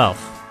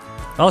Guelph.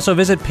 Also,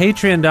 visit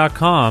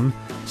Patreon.com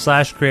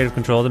patreon.com/creative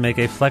control to make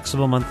a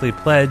flexible monthly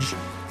pledge.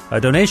 A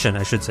donation,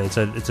 I should say.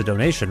 It's a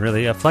donation,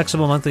 really. A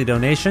flexible monthly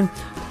donation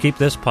to keep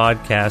this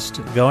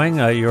podcast going.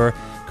 Your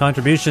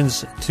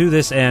contributions to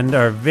this end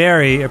are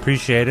very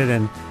appreciated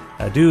and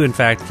do, in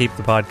fact, keep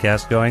the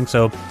podcast going.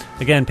 So,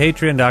 again,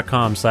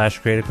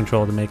 patreon.com/creative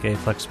control to make a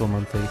flexible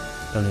monthly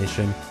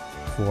donation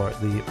for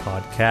the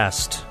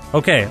podcast.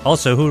 Okay,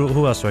 also,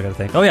 who else do I got to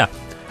thank? Oh, yeah.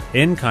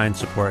 In-kind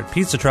support.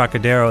 Pizza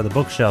Trokadero, The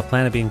Bookshelf,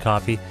 Planet Bean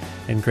Coffee,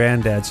 and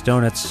Grandad's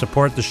Donuts.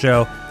 Support the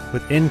show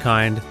with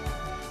in-kind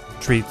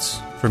treats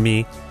for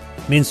me.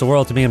 It means the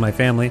world to me and my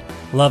family.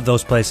 Love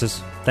those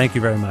places. Thank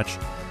you very much.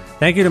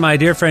 Thank you to my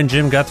dear friend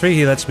Jim Guthrie.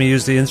 He lets me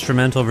use the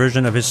instrumental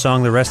version of his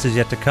song The Rest Is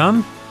Yet to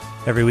Come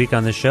every week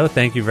on this show.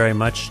 Thank you very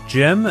much,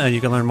 Jim.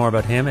 You can learn more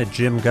about him at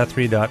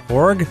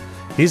jimguthrie.org.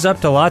 He's up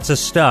to lots of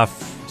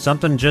stuff.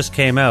 Something just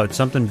came out,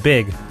 something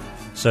big.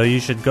 So you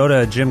should go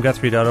to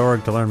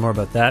jimguthrie.org to learn more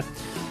about that.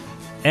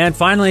 And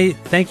finally,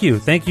 thank you.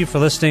 Thank you for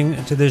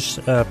listening to this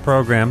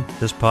program,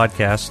 this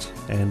podcast,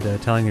 and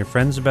telling your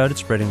friends about it,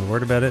 spreading the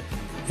word about it.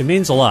 It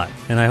means a lot,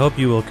 and I hope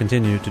you will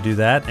continue to do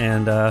that.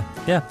 And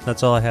yeah,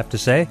 that's all I have to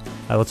say.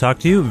 I will talk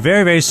to you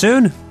very, very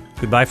soon.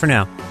 Goodbye for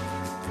now.